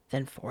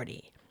 Then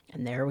 40.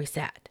 And there we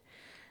sat.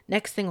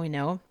 Next thing we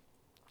know,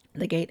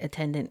 the gate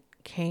attendant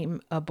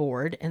came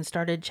aboard and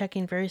started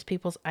checking various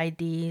people's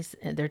IDs,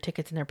 their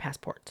tickets, and their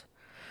passports.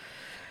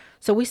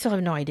 So we still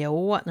have no idea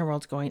what in the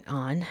world's going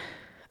on.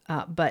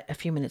 But a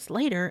few minutes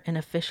later, an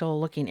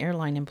official-looking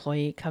airline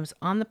employee comes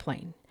on the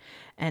plane.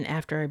 And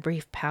after a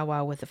brief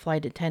powwow with the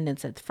flight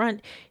attendants at the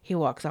front, he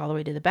walks all the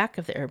way to the back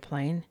of the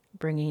airplane,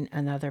 bringing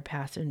another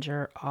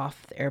passenger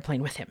off the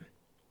airplane with him.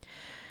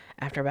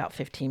 After about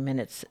 15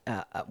 minutes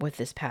with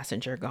this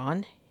passenger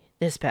gone,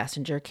 this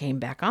passenger came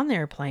back on the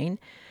airplane,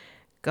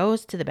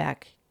 goes to the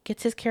back,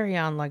 gets his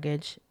carry-on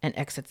luggage, and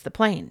exits the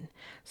plane.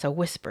 So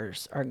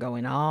whispers are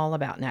going all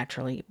about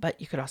naturally, but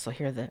you could also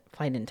hear the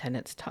flight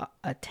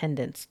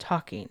attendants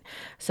talking.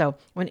 So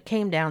when it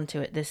came down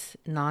to it, this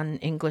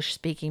non-English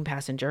speaking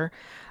passenger,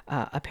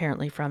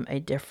 apparently from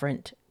a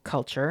different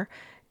culture,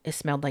 it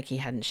smelled like he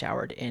hadn't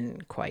showered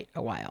in quite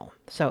a while.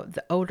 So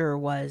the odor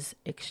was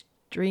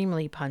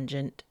extremely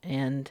pungent,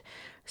 and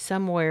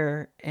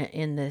somewhere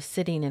in the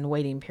sitting and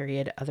waiting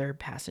period, other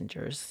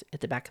passengers at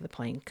the back of the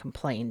plane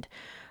complained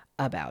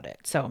about it.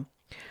 So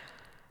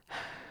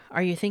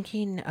are you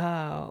thinking,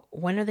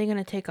 when are they going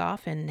to take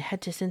off and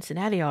head to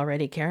Cincinnati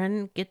already,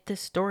 Karen? Get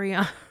this story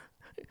on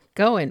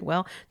going.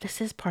 Well,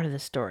 this is part of the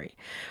story.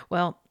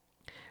 Well,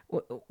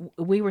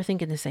 we were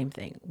thinking the same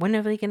thing. When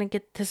are they going to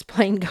get this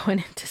plane going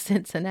into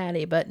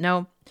Cincinnati? But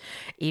no,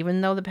 even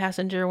though the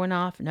passenger went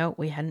off, no,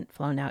 we hadn't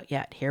flown out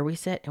yet. Here we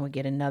sit and we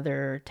get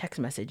another text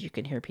message. You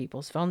can hear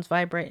people's phones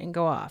vibrate and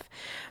go off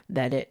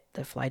that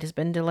the flight has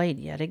been delayed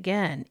yet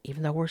again,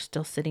 even though we're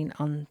still sitting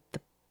on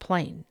the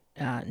plane.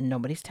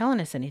 Nobody's telling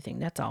us anything.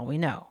 That's all we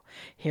know.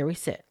 Here we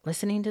sit,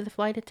 listening to the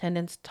flight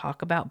attendants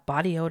talk about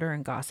body odor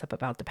and gossip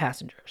about the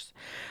passengers,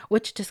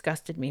 which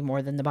disgusted me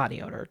more than the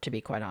body odor, to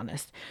be quite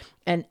honest.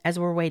 And as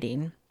we're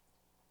waiting,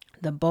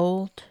 the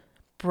bold,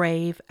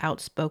 brave,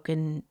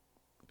 outspoken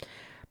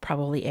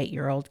probably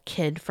 8-year-old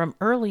kid from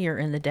earlier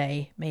in the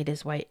day made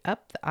his way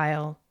up the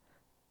aisle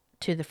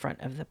to the front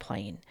of the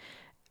plane,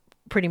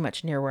 pretty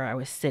much near where I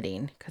was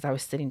sitting, because I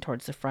was sitting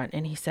towards the front.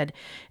 And he said,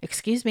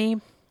 excuse me,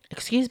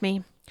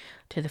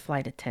 to the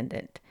flight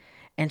attendant.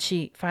 And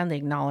she finally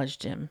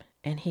acknowledged him.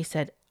 And he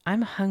said,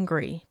 I'm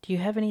hungry. Do you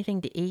have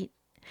anything to eat?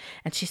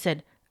 And she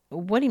said,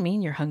 what do you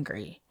mean you're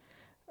hungry?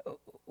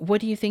 What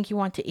do you think you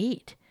want to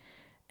eat?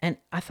 And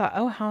I thought,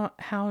 oh,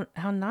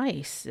 how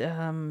nice.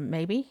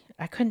 Maybe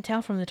I couldn't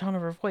tell from the tone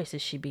of her voice.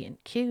 Is she being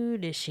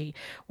cute?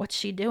 What's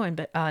she doing?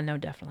 But no,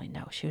 definitely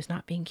no. She was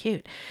not being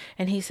cute.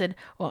 And he said,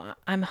 well,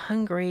 I'm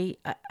hungry.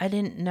 I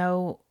didn't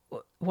know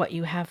what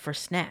you have for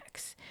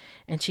snacks.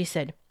 And she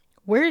said,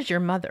 where's your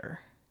mother?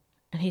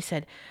 And he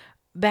said,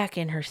 back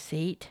in her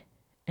seat.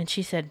 And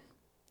she said,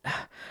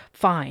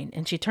 fine.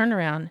 And she turned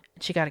around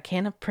and she got a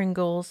can of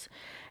Pringles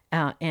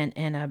and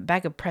a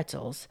bag of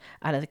pretzels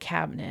out of the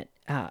cabinet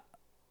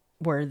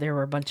where there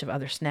were a bunch of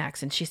other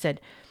snacks. And she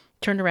said,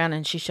 turned around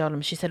and she showed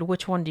him. She said,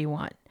 which one do you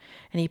want?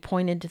 And he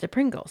pointed to the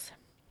Pringles.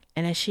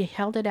 And as she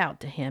held it out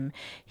to him,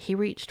 he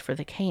reached for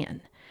the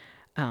can.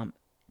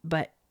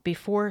 But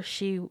before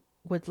she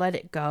would let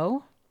it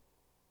go,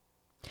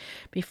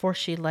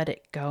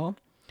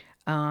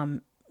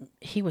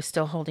 he was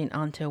still holding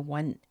on to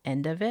one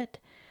end of it.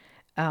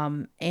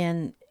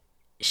 And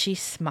she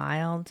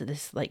smiled,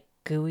 this like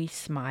gooey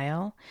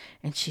smile.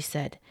 And she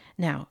said,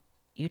 now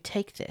you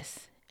take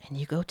this and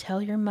you go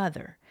tell your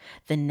mother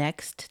the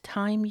next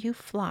time you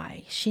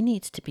fly, she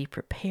needs to be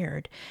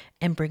prepared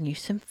and bring you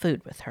some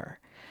food with her.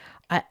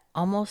 I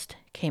almost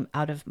came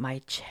out of my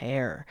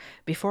chair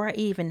before I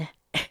even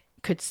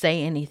could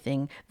say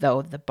anything,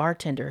 though the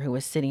bartender who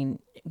was sitting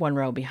one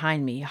row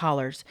behind me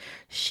hollers,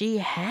 she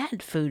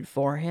had food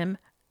for him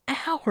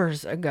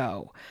hours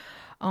ago.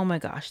 Oh my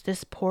gosh,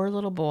 this poor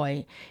little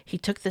boy, he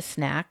took the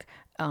snack,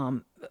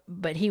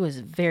 but he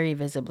was very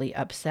visibly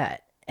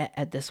upset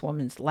at this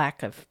woman's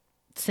lack of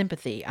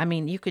sympathy. I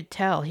mean, you could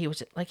tell he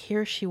was like,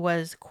 here she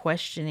was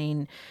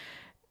questioning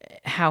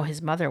how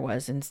his mother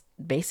was and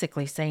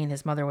basically saying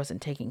his mother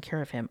wasn't taking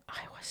care of him.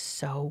 I was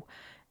so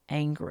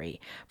angry.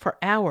 For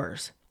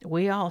hours,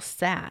 we all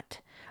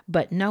sat,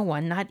 but no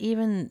one, not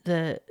even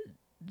the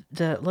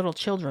little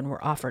children,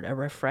 were offered a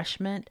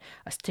refreshment,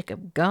 a stick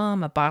of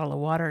gum, a bottle of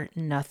water,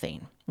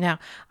 nothing. Now,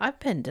 I've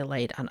been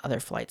delayed on other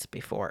flights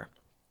before.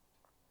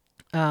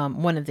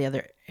 One of the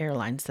other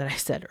airlines that I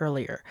said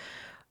earlier,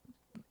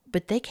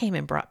 but they came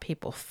and brought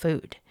people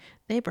food.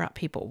 They brought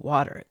people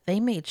water. They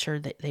made sure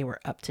that they were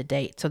up to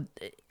date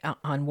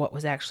on what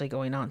was actually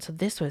going on. So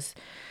this was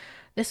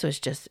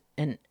just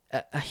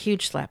a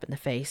huge slap in the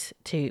face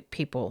to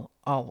people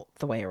all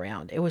the way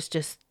around. It was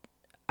just,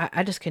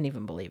 I just couldn't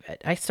even believe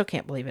it. I still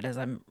can't believe it as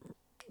I'm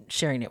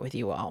sharing it with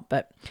you all.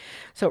 But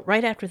so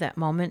right after that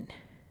moment,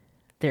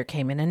 there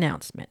came an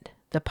announcement.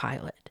 The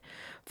pilot.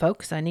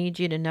 Folks, I need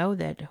you to know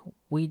that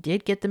we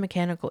did get the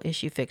mechanical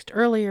issue fixed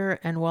earlier,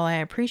 and while I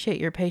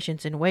appreciate your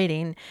patience in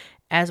waiting,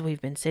 as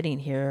we've been sitting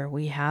here,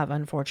 we have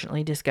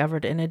unfortunately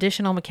discovered an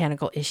additional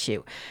mechanical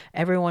issue.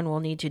 Everyone will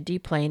need to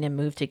deplane and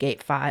move to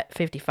gate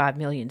 55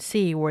 million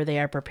C, where they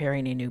are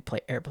preparing a new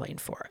airplane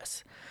for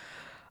us.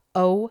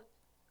 Oh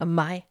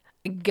my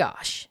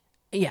gosh.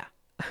 Yeah.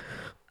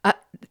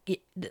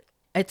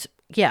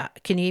 Yeah.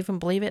 Can you even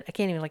believe it? I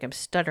can't even, I'm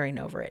stuttering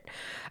over it.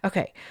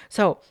 Okay.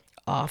 So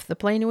off the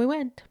plane we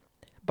went.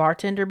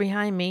 Bartender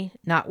behind me,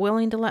 not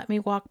willing to let me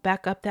walk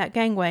back up that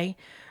gangway.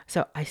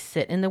 So I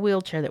sit in the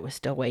wheelchair that was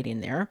still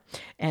waiting there,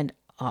 and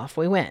off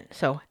we went.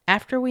 So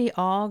after we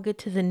all get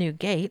to the new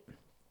gate,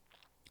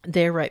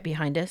 there right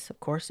behind us, of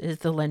course, is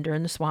the lender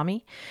and the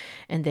Swami.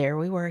 And there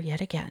we were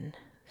yet again.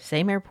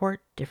 Same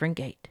airport, different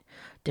gate,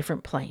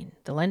 different plane.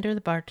 The lender,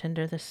 the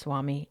bartender, the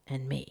Swami,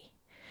 and me.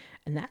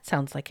 And that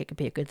sounds like it could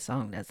be a good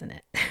song, doesn't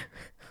it?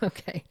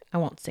 Okay, I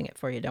won't sing it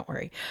for you, don't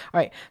worry. All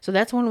right, so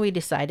that's when we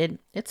decided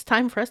it's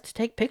time for us to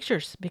take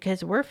pictures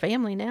because we're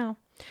family now.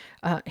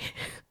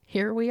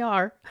 Here we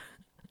are.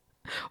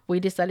 We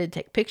decided to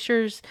take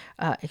pictures,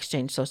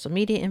 exchange social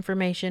media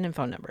information and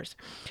phone numbers.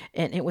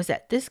 And it was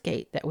at this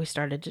gate that we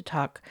started to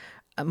talk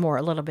a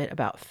little bit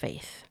about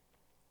faith.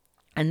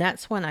 And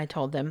that's when I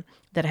told them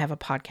that I have a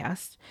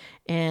podcast.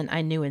 And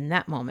I knew in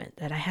that moment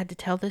that I had to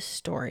tell this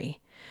story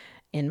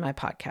in my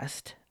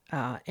podcast.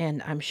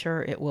 And I'm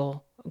sure it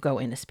will go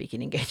in a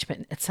speaking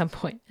engagement at some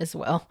point as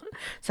well.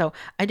 So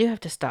I do have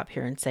to stop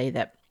here and say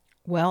that,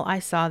 well, I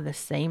saw the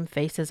same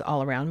faces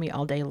all around me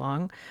all day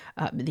long.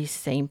 These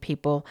same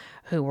people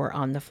who were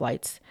on the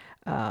flights,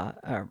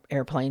 or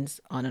airplanes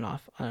on and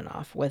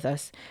off with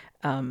us.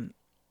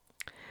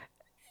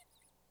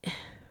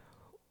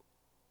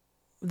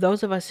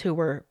 Those of us who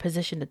were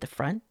positioned at the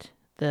front,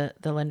 the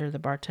lender, the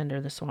bartender,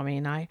 the Swami,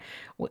 and I,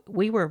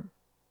 we were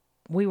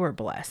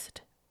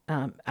blessed.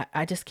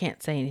 I just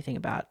can't say anything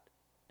about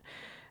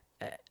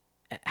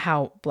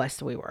how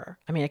blessed we were.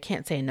 I mean, I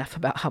can't say enough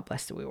about how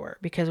blessed we were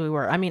because we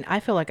were. I mean, I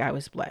feel like I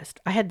was blessed.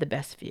 I had the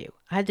best view.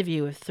 I had the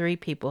view of three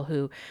people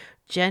who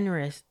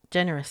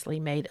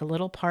generously made a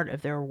little part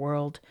of their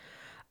world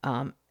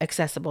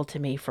accessible to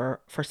me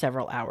for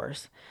several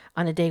hours.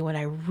 On a day when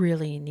I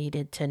really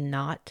needed to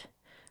not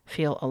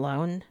feel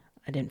alone,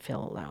 I didn't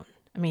feel alone.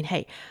 I mean,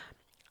 hey,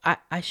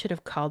 I should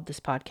have called this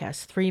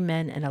podcast Three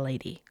Men and a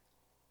Lady.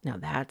 Now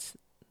that's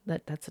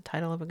the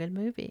title of a good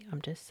movie.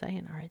 I'm just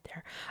saying right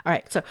there. All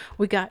right, so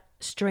we got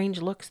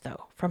strange looks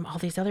though from all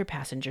these other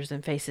passengers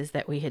and faces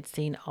that we had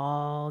seen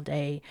all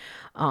day,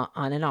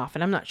 on and off.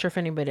 And I'm not sure if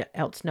anybody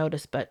else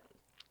noticed, but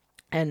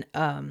and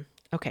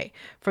okay,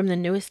 from the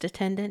newest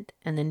attendant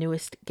and the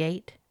newest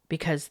gate,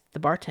 because the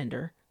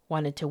bartender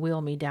wanted to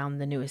wheel me down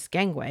the newest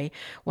gangway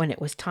when it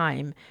was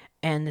time,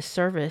 and the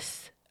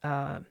service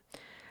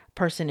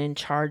person in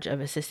charge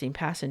of assisting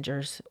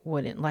passengers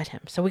wouldn't let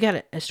him. So we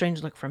got a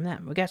strange look from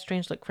them. We got a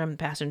strange look from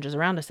passengers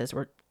around us as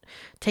we're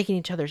taking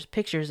each other's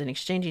pictures and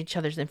exchanging each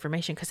other's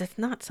information, because it's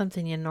not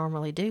something you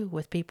normally do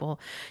with people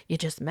you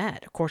just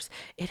met. Of course,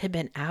 it had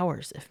been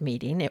hours of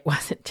meeting. It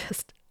wasn't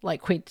just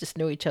like we just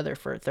knew each other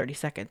for 30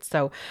 seconds.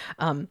 So,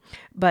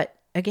 but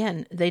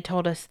again, they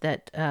told us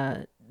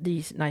that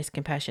these nice,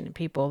 compassionate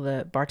people,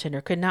 the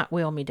bartender could not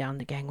wheel me down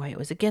the gangway. It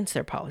was against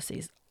their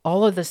policies.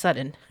 All of a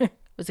sudden,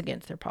 was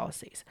against their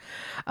policies.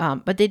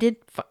 But they did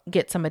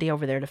get somebody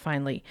over there to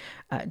finally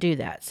do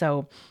that.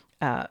 So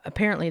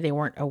apparently they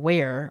weren't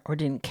aware or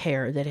didn't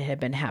care that it had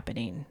been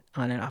happening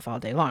on and off all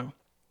day long.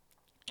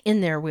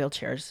 In their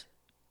wheelchairs,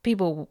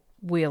 people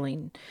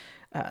wheeling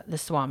the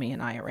Swami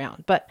and I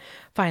around. But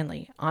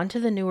finally, onto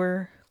the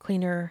newer,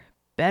 cleaner,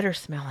 better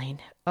smelling,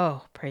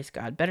 oh, praise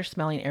God, better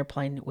smelling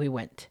airplane we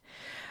went.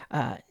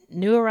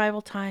 New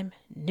arrival time,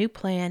 new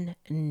plan,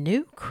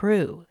 new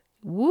crew.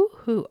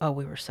 Woohoo. Oh,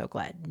 we were so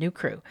glad. New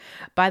crew.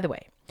 By the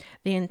way,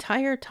 the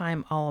entire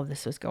time all of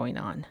this was going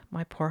on,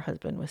 my poor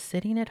husband was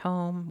sitting at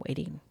home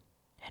waiting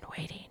and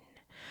waiting.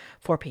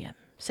 4 p.m.,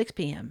 6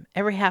 p.m.,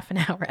 every half an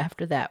hour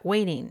after that,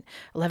 waiting.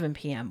 11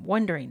 p.m.,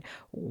 wondering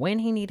when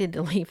he needed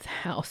to leave the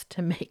house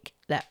to make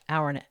that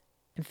hour and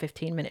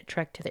 15-minute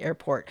trek to the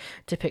airport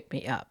to pick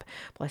me up.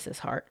 Bless his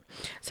heart.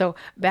 So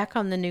back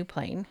on the new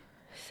plane,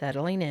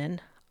 settling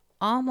in,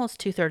 almost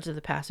 2/3 of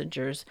the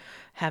passengers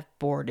have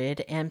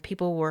boarded, and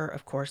people were,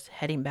 of course,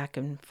 heading back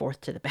and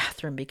forth to the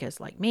bathroom because,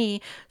 like me,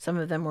 some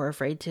of them were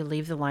afraid to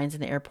leave the lines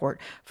in the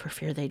airport for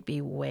fear they'd be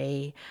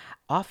way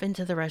off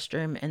into the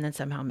restroom and then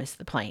somehow miss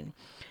the plane,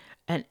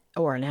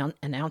 or an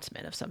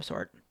announcement of some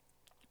sort.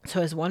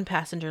 So as one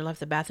passenger left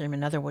the bathroom,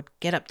 another would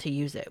get up to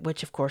use it,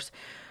 which, of course,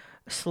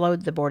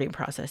 slowed the boarding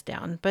process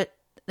down. But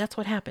that's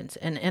what happens,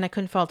 and I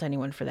couldn't fault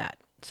anyone for that.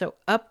 So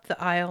up the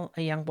aisle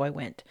a young boy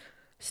went,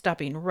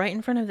 stopping right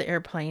in front of the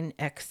airplane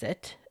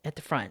exit at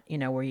the front,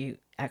 where you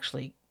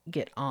actually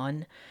get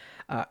on,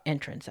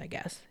 entrance, I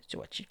guess is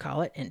what you'd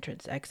call it,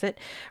 entrance, exit,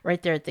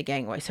 right there at the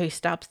gangway. So he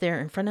stops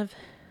there in front of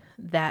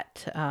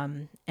that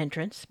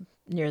entrance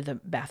near the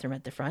bathroom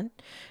at the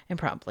front and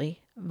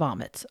promptly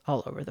vomits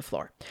all over the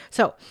floor.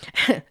 So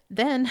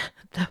then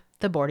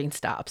the boarding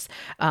stops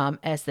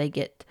as they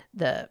get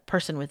the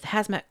person with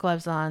hazmat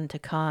gloves on to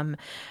come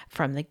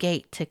from the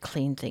gate to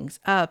clean things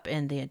up,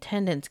 and the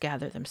attendants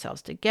gather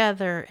themselves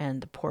together,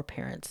 and the poor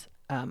parents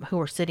who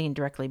were sitting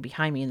directly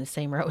behind me in the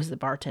same row as the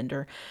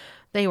bartender,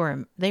 they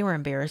were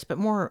embarrassed, but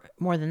more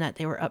than that,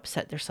 they were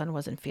upset their son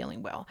wasn't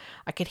feeling well.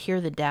 I could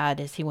hear the dad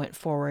as he went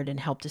forward and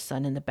helped his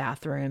son in the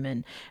bathroom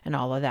and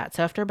all of that.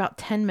 So after about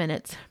 10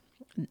 minutes,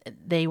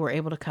 they were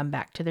able to come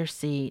back to their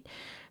seat.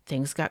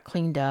 Things got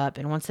cleaned up,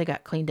 and once they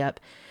got cleaned up,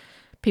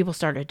 people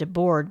started to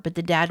board, but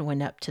the dad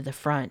went up to the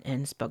front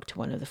and spoke to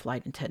one of the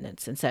flight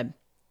attendants and said,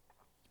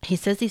 he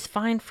says he's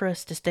fine for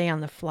us to stay on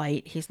the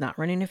flight. He's not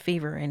running a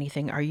fever or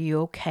anything. Are you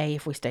okay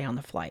if we stay on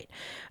the flight?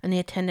 And the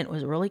attendant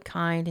was really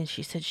kind, and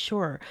she said,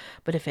 sure.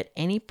 But if at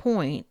any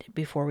point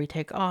before we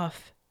take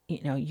off,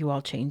 you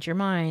all change your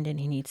mind and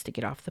he needs to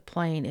get off the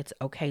plane, it's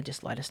okay.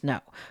 Just let us know.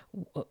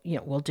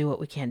 We'll do what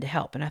we can to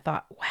help. And I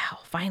thought, wow,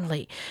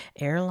 finally,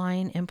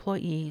 airline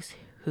employees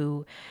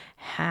who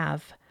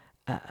have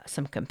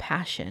some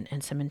compassion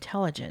and some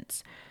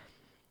intelligence.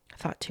 I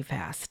thought too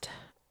fast.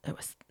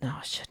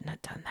 I shouldn't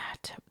have done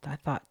that. I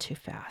thought too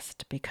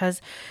fast,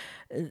 because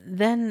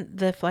then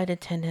the flight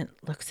attendant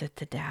looks at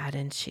the dad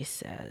and she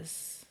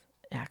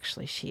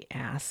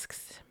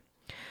asks,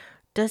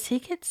 does he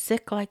get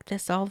sick like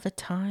this all the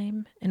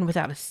time? And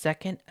without a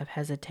second of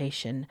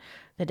hesitation,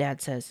 the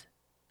dad says,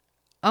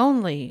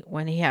 only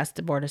when he has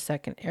to board a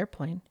second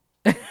airplane.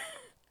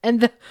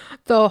 And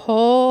the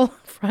whole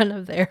front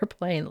of the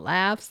airplane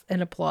laughs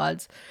and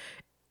applauds.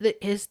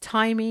 His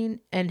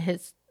timing and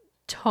his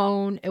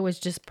tone, it was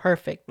just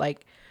perfect.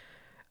 Like,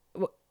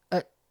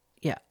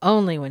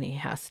 only when he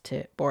has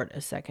to board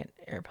a second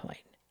airplane.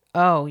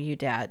 Oh, you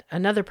dad.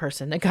 Another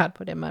person that God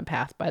put in my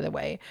path, by the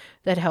way,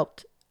 that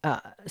helped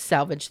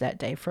salvage that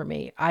day for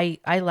me. I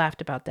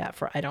laughed about that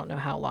for I don't know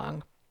how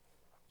long.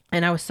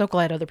 And I was so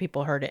glad other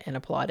people heard it and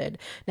applauded.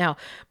 Now,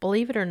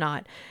 believe it or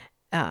not,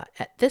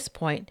 at this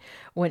point,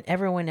 when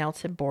everyone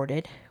else had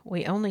boarded,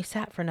 we only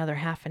sat for another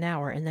half an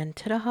hour, and then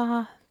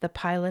ta-da, the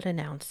pilot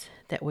announced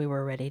that we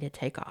were ready to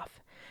take off.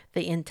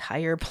 The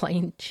entire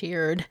plane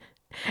cheered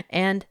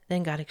and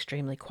then got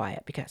extremely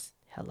quiet because,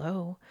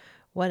 hello,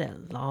 What a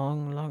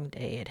long, long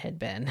day it had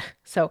been.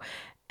 So,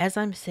 as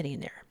I'm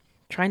sitting there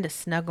trying to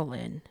snuggle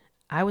in,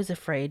 I was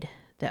afraid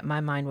that my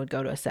mind would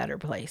go to a sadder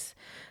place,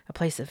 a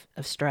place of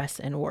stress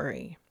and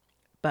worry.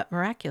 But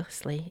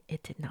miraculously,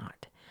 it did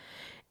not.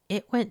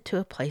 It went to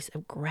a place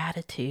of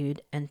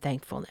gratitude and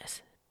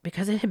thankfulness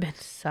because it had been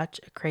such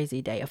a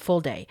crazy day, a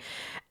full day,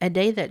 a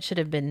day that should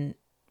have been,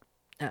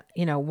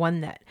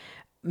 one that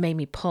made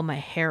me pull my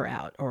hair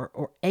out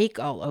or ache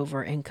all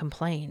over and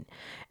complain.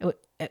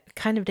 A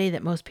kind of day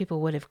that most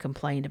people would have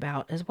complained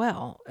about as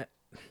well.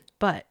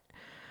 But,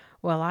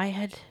 well, I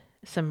had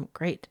some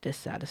great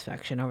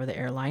dissatisfaction over the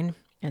airline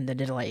and the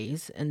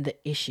delays and the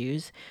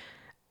issues.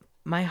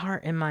 My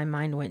heart and my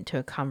mind went to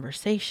a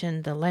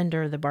conversation the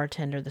lender, the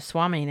bartender, the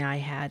Swami, and I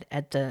had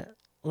at the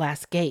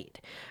last gate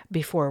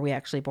before we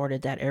actually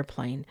boarded that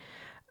airplane,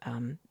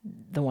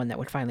 the one that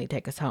would finally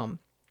take us home.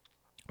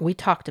 We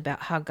talked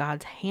about how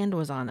God's hand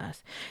was on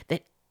us,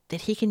 that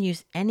He can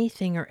use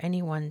anything or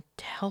anyone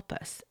to help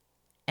us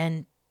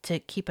and to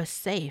keep us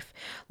safe,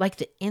 like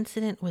the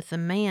incident with the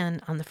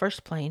man on the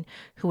first plane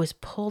who was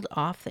pulled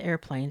off the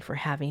airplane for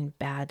having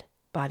bad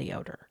body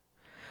odor.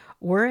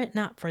 Were it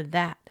not for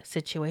that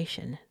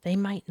situation, they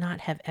might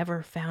not have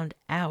ever found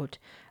out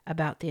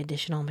about the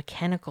additional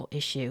mechanical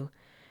issue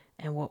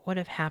and what would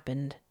have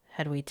happened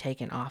had we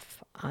taken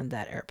off on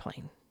that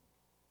airplane.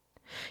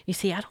 You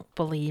see, I don't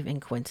believe in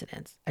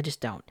coincidence. I just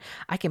don't.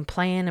 I can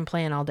plan and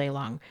plan all day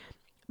long,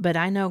 but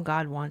I know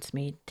God wants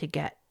me to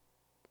get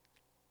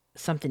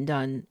something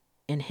done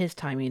in His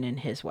timing and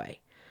His way.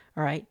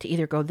 All right, to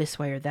either go this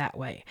way or that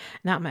way,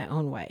 not my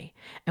own way.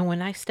 And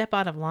when I step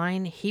out of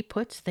line, He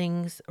puts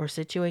things or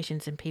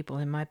situations and people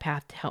in my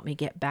path to help me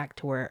get back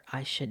to where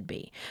I should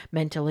be,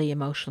 mentally,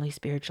 emotionally,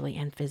 spiritually,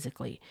 and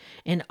physically,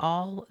 in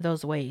all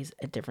those ways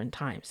at different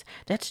times.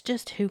 That's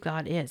just who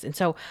God is. And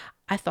so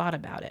I thought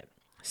about it,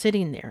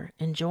 sitting there,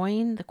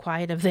 enjoying the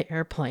quiet of the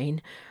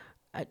airplane,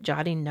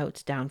 jotting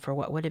notes down for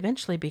what would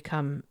eventually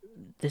become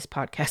this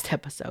podcast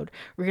episode,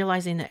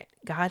 realizing that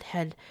God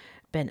had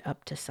been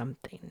up to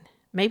something.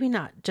 Maybe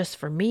not just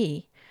for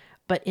me,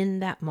 but in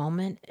that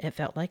moment, it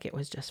felt like it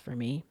was just for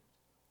me.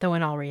 Though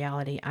in all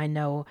reality, I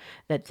know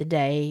that the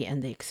day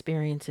and the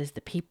experiences, the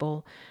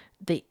people,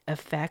 the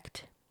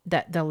effect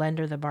that the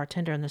lender, the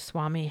bartender, and the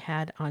Swami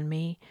had on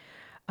me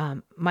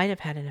might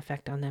have had an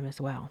effect on them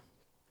as well.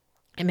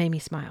 It made me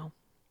smile.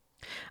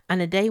 On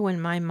a day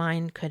when my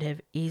mind could have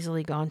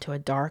easily gone to a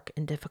dark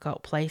and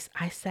difficult place,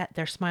 I sat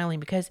there smiling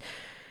because,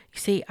 you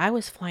see, I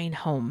was flying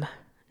home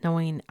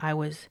knowing I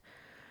was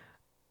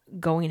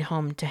going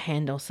home to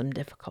handle some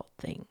difficult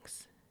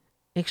things.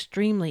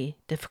 Extremely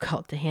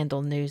difficult to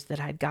handle news that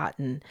I'd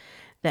gotten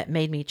that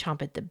made me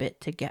chomp at the bit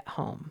to get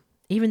home.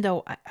 Even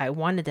though I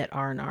wanted that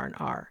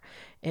R&R,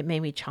 it made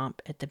me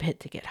chomp at the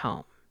bit to get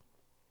home.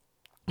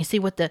 You see,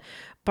 what the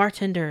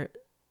bartender,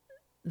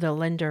 the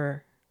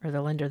lender,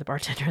 the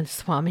bartender, and the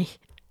Swami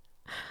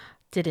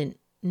didn't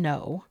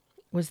know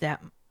was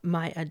that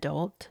my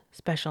adult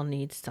special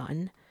needs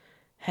son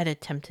had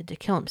attempted to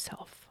kill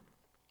himself.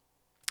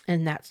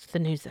 And that's the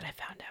news that I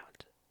found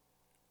out.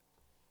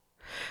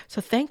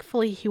 So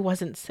thankfully, he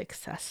wasn't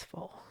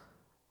successful.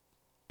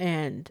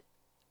 And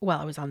while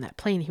I was on that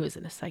plane, he was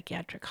in a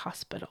psychiatric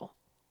hospital.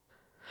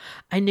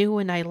 I knew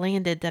when I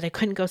landed that I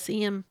couldn't go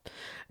see him,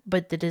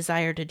 but the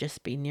desire to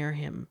just be near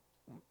him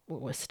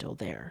was still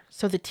there.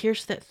 So the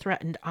tears that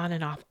threatened on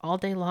and off all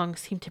day long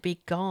seemed to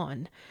be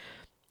gone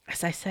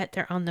as I sat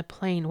there on the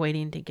plane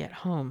waiting to get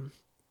home.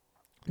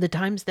 The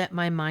times that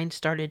my mind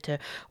started to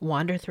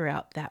wander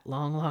throughout that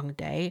long, long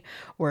day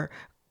were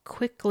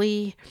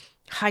quickly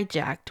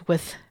hijacked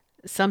with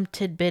some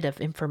tidbit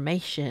of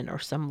information or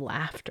some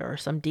laughter or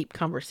some deep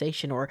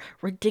conversation or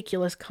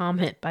ridiculous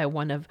comment by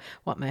one of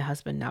what my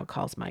husband now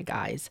calls my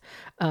guys,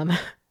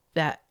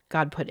 that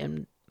God put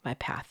in my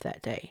path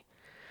that day.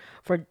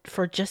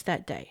 For just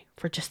that day,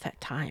 for just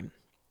that time.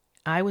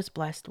 I was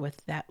blessed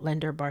with that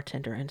lender,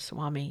 bartender, and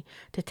Swami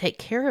to take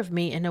care of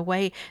me in a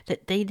way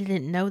that they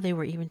didn't know they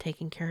were even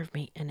taking care of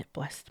me, and it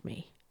blessed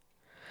me.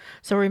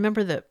 So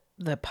remember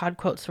the pod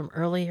quotes from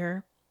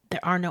earlier?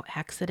 There are no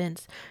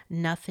accidents.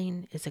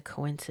 Nothing is a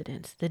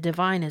coincidence. The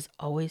divine is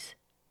always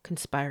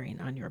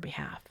conspiring on your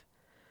behalf.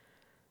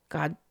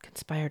 God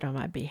conspired on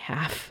my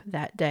behalf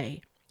that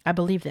day. I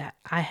believe that.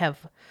 I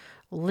have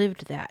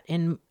lived that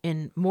in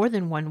more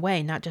than one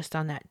way, not just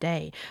on that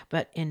day,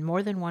 but in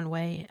more than one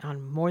way on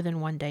more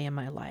than one day in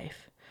my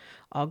life.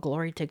 All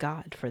glory to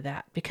God for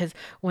that. Because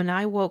when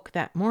I woke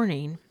that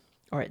morning,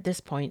 or at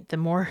this point, the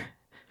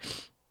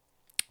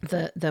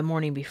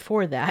morning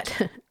before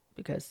that,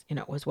 because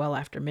it was well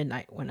after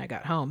midnight when I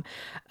got home.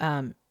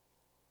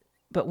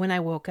 But when I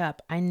woke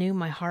up, I knew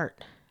my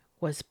heart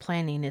was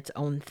planning its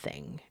own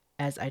thing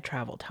as I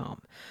traveled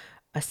home.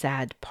 A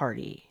sad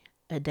party,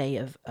 a day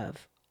of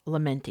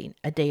lamenting,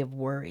 a day of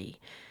worry.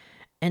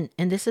 And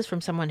this is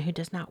from someone who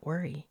does not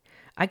worry.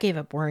 I gave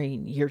up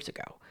worrying years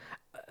ago,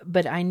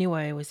 but I knew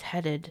I was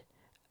headed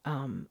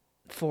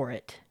for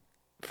it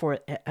for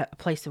a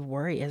place of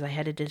worry as I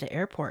headed to the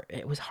airport.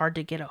 It was hard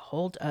to get a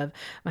hold of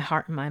my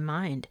heart and my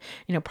mind.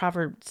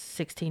 Proverbs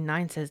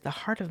 16:9 says, "The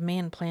heart of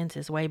man plans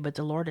his way, but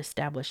the Lord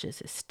establishes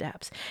his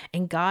steps."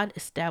 And God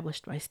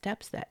established my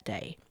steps that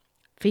day.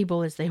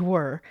 Feeble as they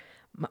were,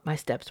 my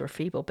steps were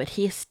feeble, but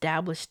he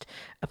established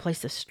a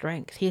place of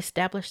strength. He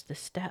established the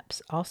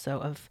steps also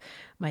of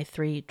my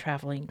 3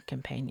 traveling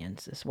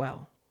companions as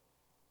well.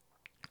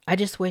 I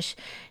just wish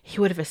he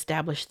would have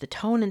established the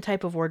tone and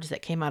type of words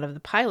that came out of the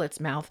pilot's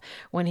mouth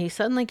when he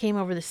suddenly came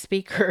over the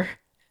speaker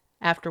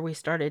after we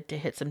started to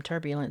hit some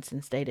turbulence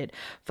and stated,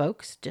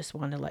 "Folks, just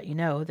want to let you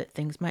know that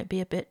things might be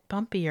a bit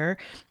bumpier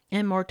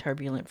and more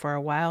turbulent for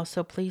a while,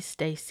 so please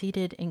stay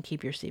seated and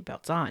keep your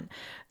seatbelts on.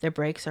 The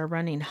brakes are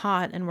running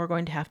hot and we're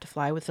going to have to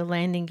fly with the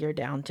landing gear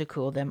down to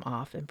cool them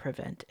off and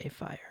prevent a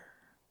fire."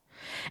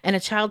 And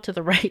a child to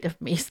the right of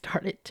me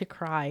started to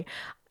cry,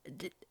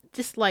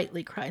 just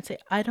lightly cry and say,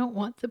 "I don't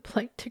want the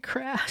plane to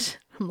crash."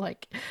 I'm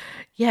like,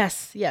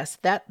 yes.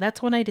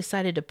 That's when I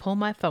decided to pull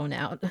my phone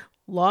out,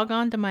 log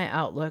on to my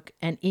Outlook,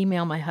 and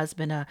email my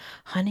husband,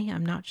 "Honey,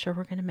 I'm not sure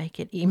we're going to make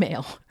it,"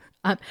 email.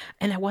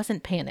 And I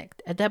wasn't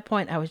panicked. At that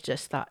point, I was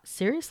just thought,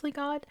 seriously,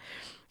 God,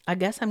 I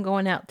guess I'm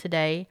going out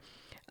today.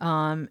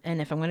 And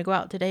if I'm going to go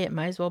out today, it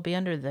might as well be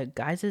under the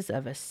guises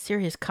of a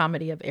serious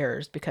comedy of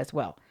errors because,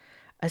 well,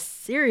 a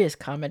serious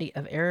comedy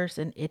of errors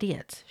and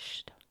idiots.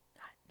 Shh,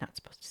 not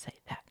supposed to say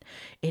that.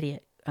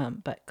 Idiot.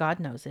 But God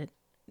knows it.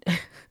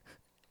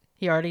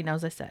 He already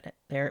knows I said it.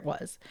 There it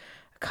was.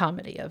 A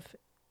comedy of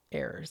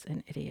errors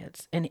and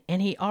idiots. And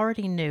he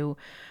already knew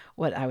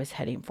what I was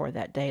heading for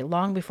that day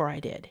long before I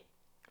did.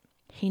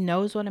 He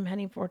knows what I'm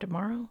heading for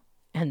tomorrow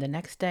and the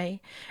next day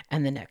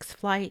and the next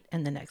flight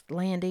and the next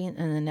landing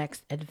and the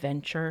next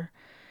adventure.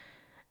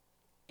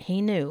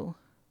 He knew,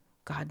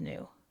 God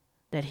knew,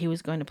 that he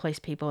was going to place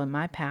people in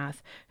my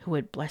path who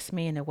would bless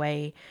me in a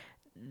way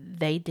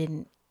they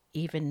didn't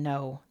even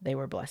know they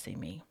were blessing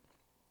me.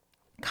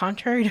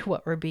 Contrary to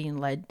what we're being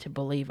led to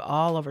believe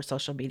all over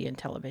social media and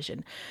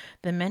television,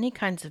 the many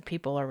kinds of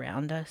people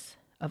around us,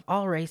 of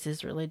all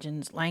races,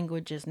 religions,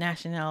 languages,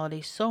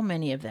 nationalities, so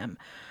many of them,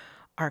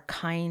 are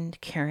kind,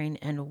 caring,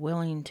 and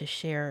willing to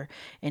share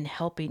in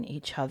helping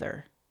each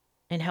other.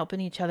 And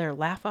helping each other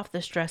laugh off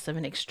the stress of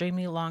an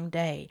extremely long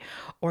day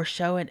or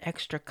show an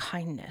extra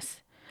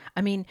kindness.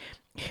 I mean,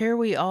 here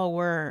we all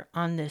were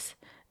on this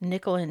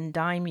nickel and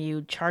dime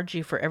you, charge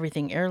you for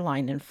everything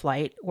airline in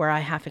flight, where I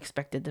half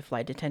expected the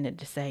flight attendant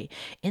to say,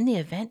 "In the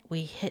event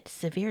we hit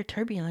severe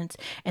turbulence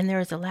and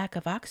there is a lack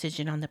of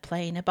oxygen on the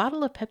plane, a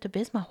bottle of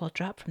Pepto-Bismol will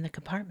drop from the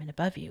compartment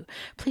above you.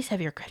 Please have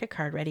your credit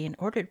card ready in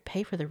order to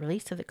pay for the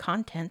release of the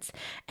contents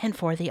and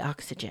for the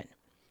oxygen."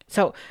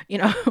 So,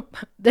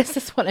 this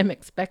is what I'm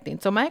expecting.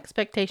 So my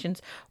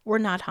expectations were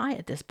not high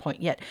at this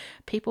point, yet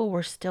people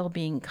were still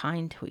being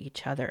kind to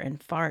each other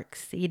and far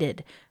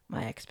exceeded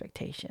my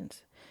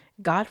expectations.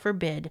 God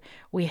forbid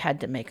we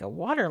had to make a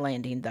water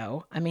landing,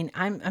 though. I mean,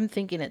 I'm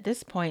thinking at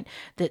this point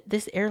that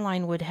this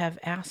airline would have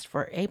asked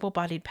for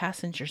able-bodied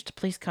passengers to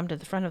please come to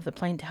the front of the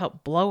plane to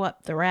help blow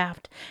up the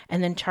raft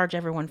and then charge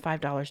everyone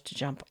 $5 to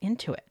jump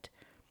into it.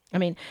 I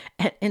mean,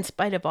 in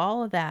spite of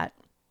all of that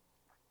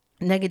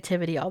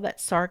negativity, all that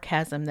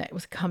sarcasm that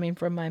was coming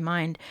from my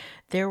mind,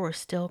 there were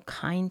still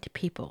kind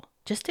people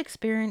just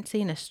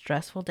experiencing a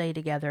stressful day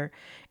together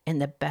in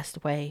the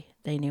best way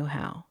they knew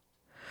how.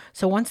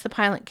 So once the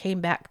pilot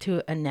came back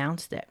to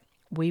announce that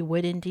we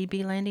would indeed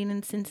be landing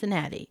in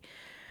Cincinnati,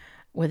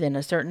 within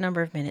a certain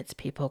number of minutes,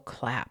 people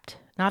clapped.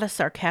 Not a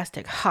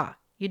sarcastic, "Ha,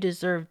 you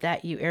deserve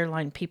that, you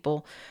airline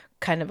people,"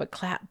 kind of a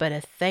clap, but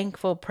a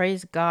thankful,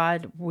 "Praise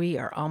God, we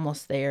are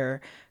almost there,"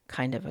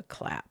 kind of a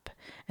clap.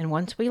 And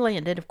once we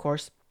landed, of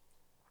course,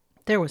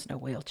 there was no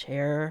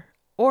wheelchair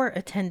or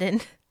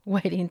attendant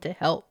waiting to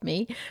help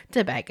me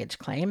to baggage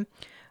claim.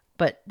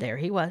 But there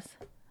he was,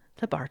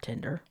 the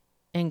bartender,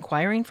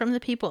 inquiring from the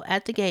people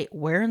at the gate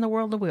where in the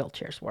world the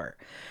wheelchairs were.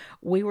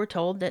 We were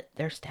told that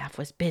their staff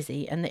was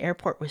busy and the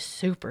airport was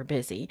super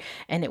busy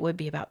and it would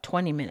be about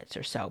 20 minutes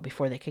or so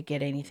before they could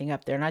get anything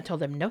up there. And I told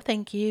them, no,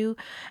 thank you.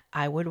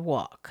 I would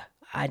walk.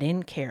 I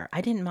didn't care. I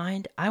didn't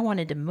mind. I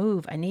wanted to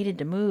move. I needed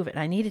to move and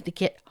I needed to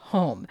get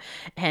home.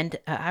 And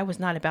I was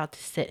not about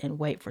to sit and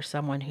wait for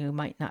someone who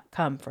might not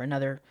come for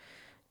another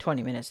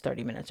 20 minutes,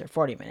 30 minutes, or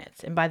 40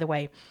 minutes. And by the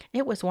way,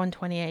 it was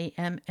 1:20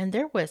 a.m. and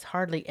there was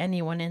hardly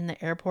anyone in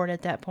the airport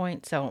at that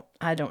point, so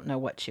I don't know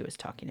what she was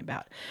talking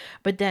about.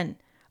 But then,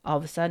 all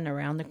of a sudden,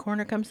 around the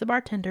corner comes the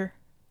bartender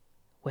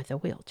with a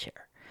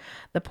wheelchair.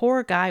 The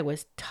poor guy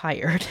was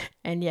tired,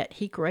 and yet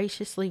he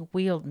graciously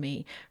wheeled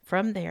me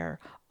from there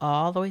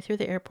all the way through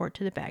the airport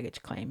to the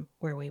baggage claim,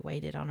 where we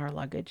waited on our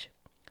luggage.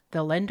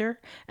 The lender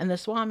and the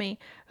Swami,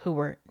 who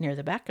were near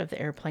the back of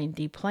the airplane,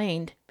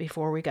 deplaned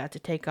before we got to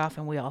take off,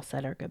 and we all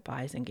said our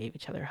goodbyes and gave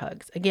each other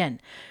hugs. Again,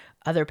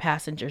 other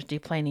passengers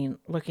deplaning,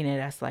 looking at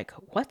us like,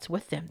 what's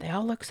with them? They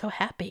all look so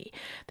happy.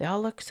 They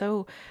all look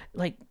so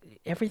like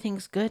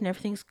everything's good and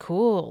everything's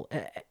cool.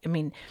 I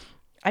mean,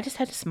 I just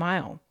had to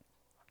smile.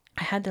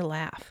 I had to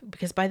laugh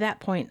because by that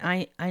point,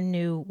 I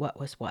knew what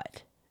was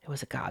what. It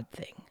was a God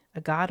thing.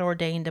 a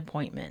God-ordained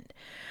appointment.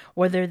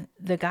 Whether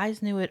the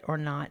guys knew it or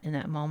not in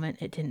that moment,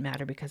 it didn't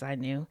matter because I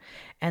knew.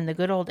 And the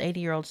good old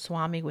 80-year-old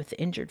Swami with the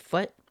injured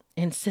foot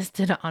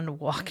insisted on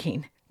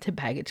walking to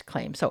baggage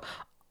claim. So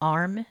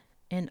arm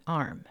in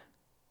arm.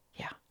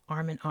 Yeah,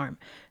 arm in arm.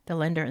 The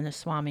lender and the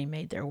Swami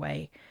made their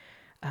way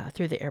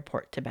through the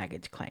airport to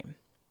baggage claim.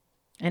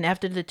 And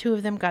after the two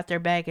of them got their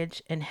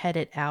baggage and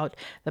headed out,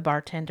 the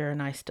bartender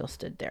and I still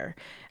stood there.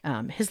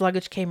 His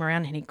luggage came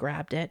around and he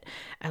grabbed it.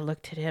 I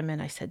looked at him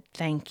and I said,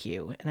 "Thank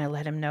you." And I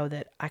let him know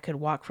that I could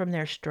walk from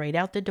there straight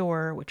out the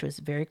door, which was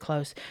very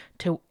close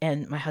to,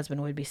 and my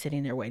husband would be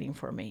sitting there waiting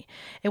for me.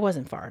 It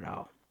wasn't far at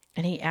all.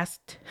 And he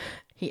asked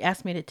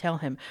me to tell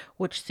him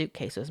which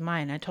suitcase was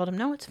mine. I told him,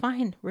 "No, it's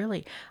fine.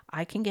 Really,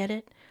 I can get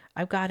it.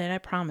 I've got it, I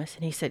promise."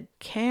 And he said,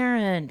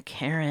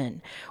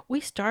 Karen, we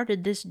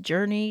started this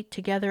journey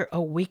together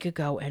a week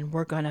ago and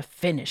we're going to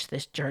finish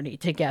this journey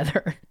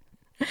together."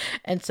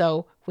 And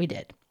so we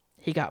did.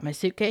 He got my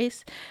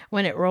suitcase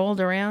when it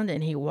rolled around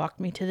and he walked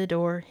me to the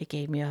door. He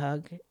gave me a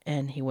hug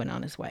and he went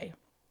on his way.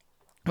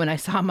 When I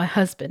saw my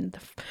husband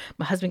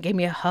gave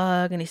me a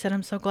hug and he said,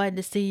 "I'm so glad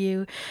to see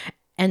you."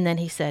 And then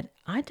he said,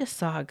 "I just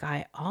saw a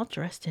guy all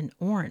dressed in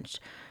orange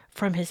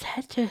from his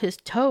head to his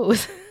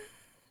toes."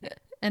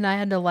 And I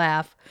had to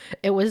laugh.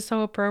 It was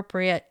so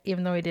appropriate,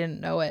 even though he didn't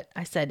know it.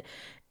 I said,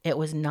 "It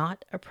was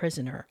not a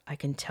prisoner. I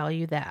can tell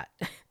you that."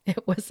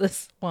 It was a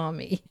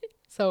Swami.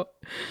 So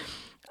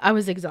I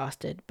was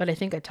exhausted, but I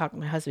think I talked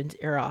my husband's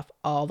ear off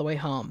all the way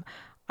home.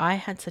 I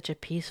had such a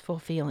peaceful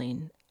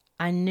feeling.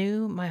 I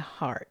knew my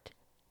heart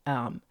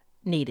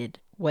needed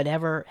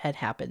whatever had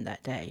happened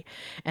that day.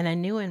 And I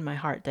knew in my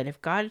heart that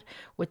if God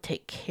would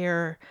take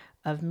care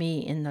of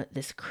me in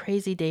this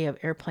crazy day of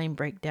airplane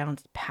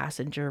breakdowns,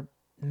 passenger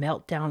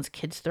meltdowns,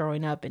 kids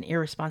throwing up, and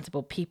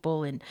irresponsible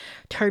people, and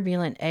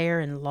turbulent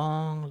air, and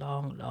long,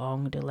 long,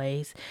 long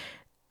delays,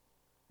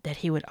 that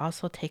he would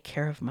also take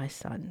care of my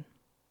son.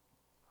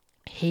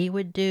 He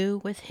would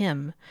do with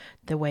him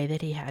the way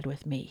that he had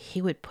with me.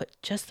 He would put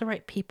just the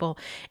right people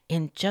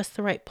in just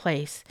the right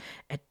place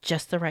at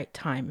just the right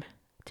time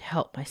to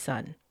help my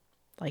son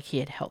like he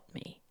had helped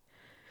me.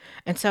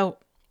 And so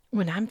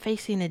when I'm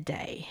facing a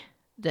day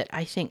that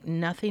I think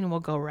nothing will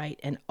go right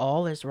and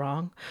all is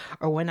wrong,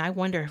 or when I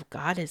wonder if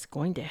God is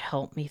going to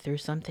help me through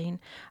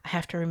something, I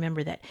have to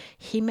remember that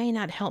he may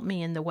not help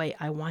me in the way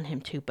I want him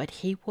to, but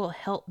he will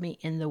help me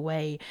in the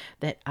way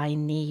that I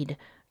need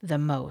the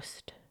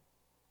most.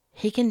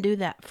 He can do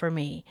that for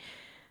me,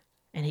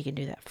 and he can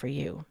do that for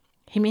you.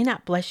 He may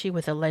not bless you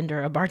with a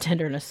lender, a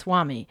bartender, and a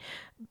Swami,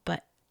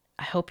 but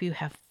I hope you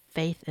have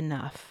faith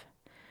enough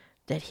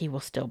that he will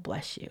still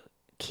bless you.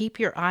 Keep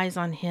your eyes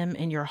on him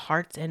and your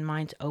hearts and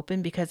minds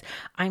open, because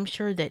I'm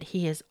sure that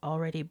he is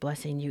already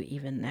blessing you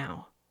even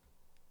now.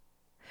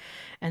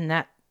 And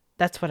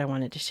that's what I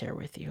wanted to share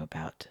with you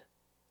about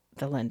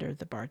the lender,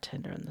 the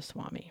bartender, and the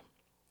Swami.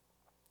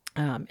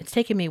 It's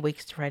taken me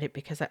weeks to write it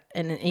because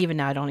and even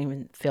now I don't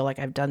even feel like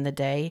I've done the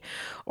day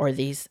or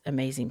these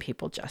amazing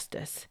people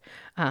justice.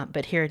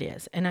 But here it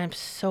is. And I'm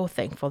so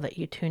thankful that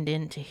you tuned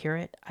in to hear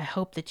it. I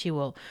hope that you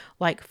will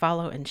like,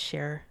 follow, and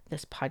share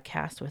this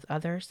podcast with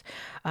others.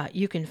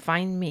 You can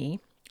find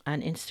me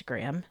on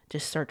Instagram.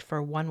 Just search for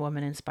One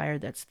Woman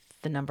Inspired. That's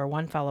the number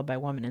 1 followed by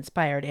Woman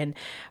Inspired. And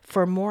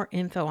for more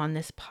info on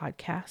this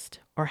podcast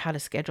or how to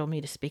schedule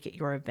me to speak at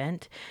your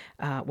event,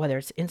 whether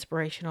it's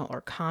inspirational or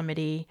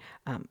comedy,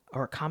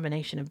 or a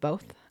combination of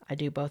both, I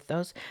do both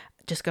those,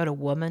 just go to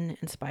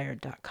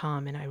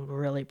womaninspired.com, and I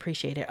really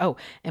appreciate it. Oh,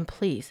 and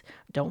please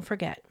don't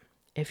forget,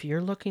 if you're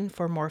looking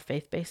for more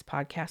faith-based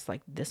podcasts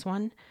like this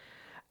one,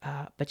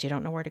 but you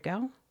don't know where to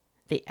go,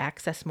 the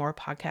Access More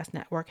Podcast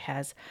Network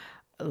has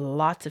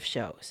lots of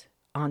shows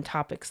on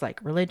topics like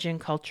religion,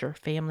 culture,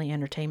 family,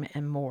 entertainment,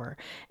 and more.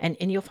 And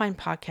you'll find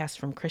podcasts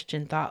from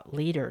Christian thought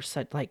leaders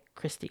such like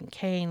Christine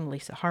Kane,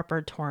 Lisa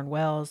Harper, Torrin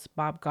Wells,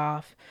 Bob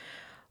Goff,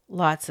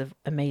 lots of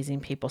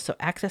amazing people. So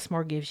Access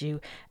More gives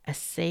you a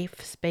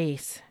safe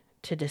space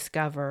to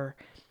discover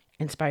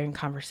inspiring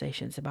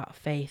conversations about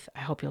faith. I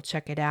hope you'll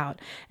check it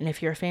out. And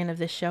if you're a fan of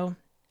this show,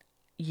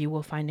 you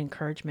will find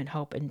encouragement,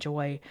 hope, and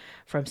joy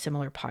from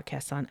similar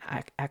podcasts on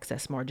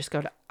Access More. Just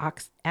go to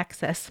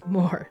Access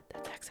More.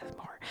 That's Access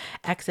More.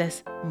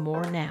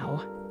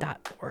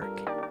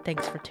 AccessMoreNow.org.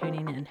 Thanks for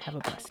tuning in. Have a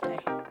blessed day.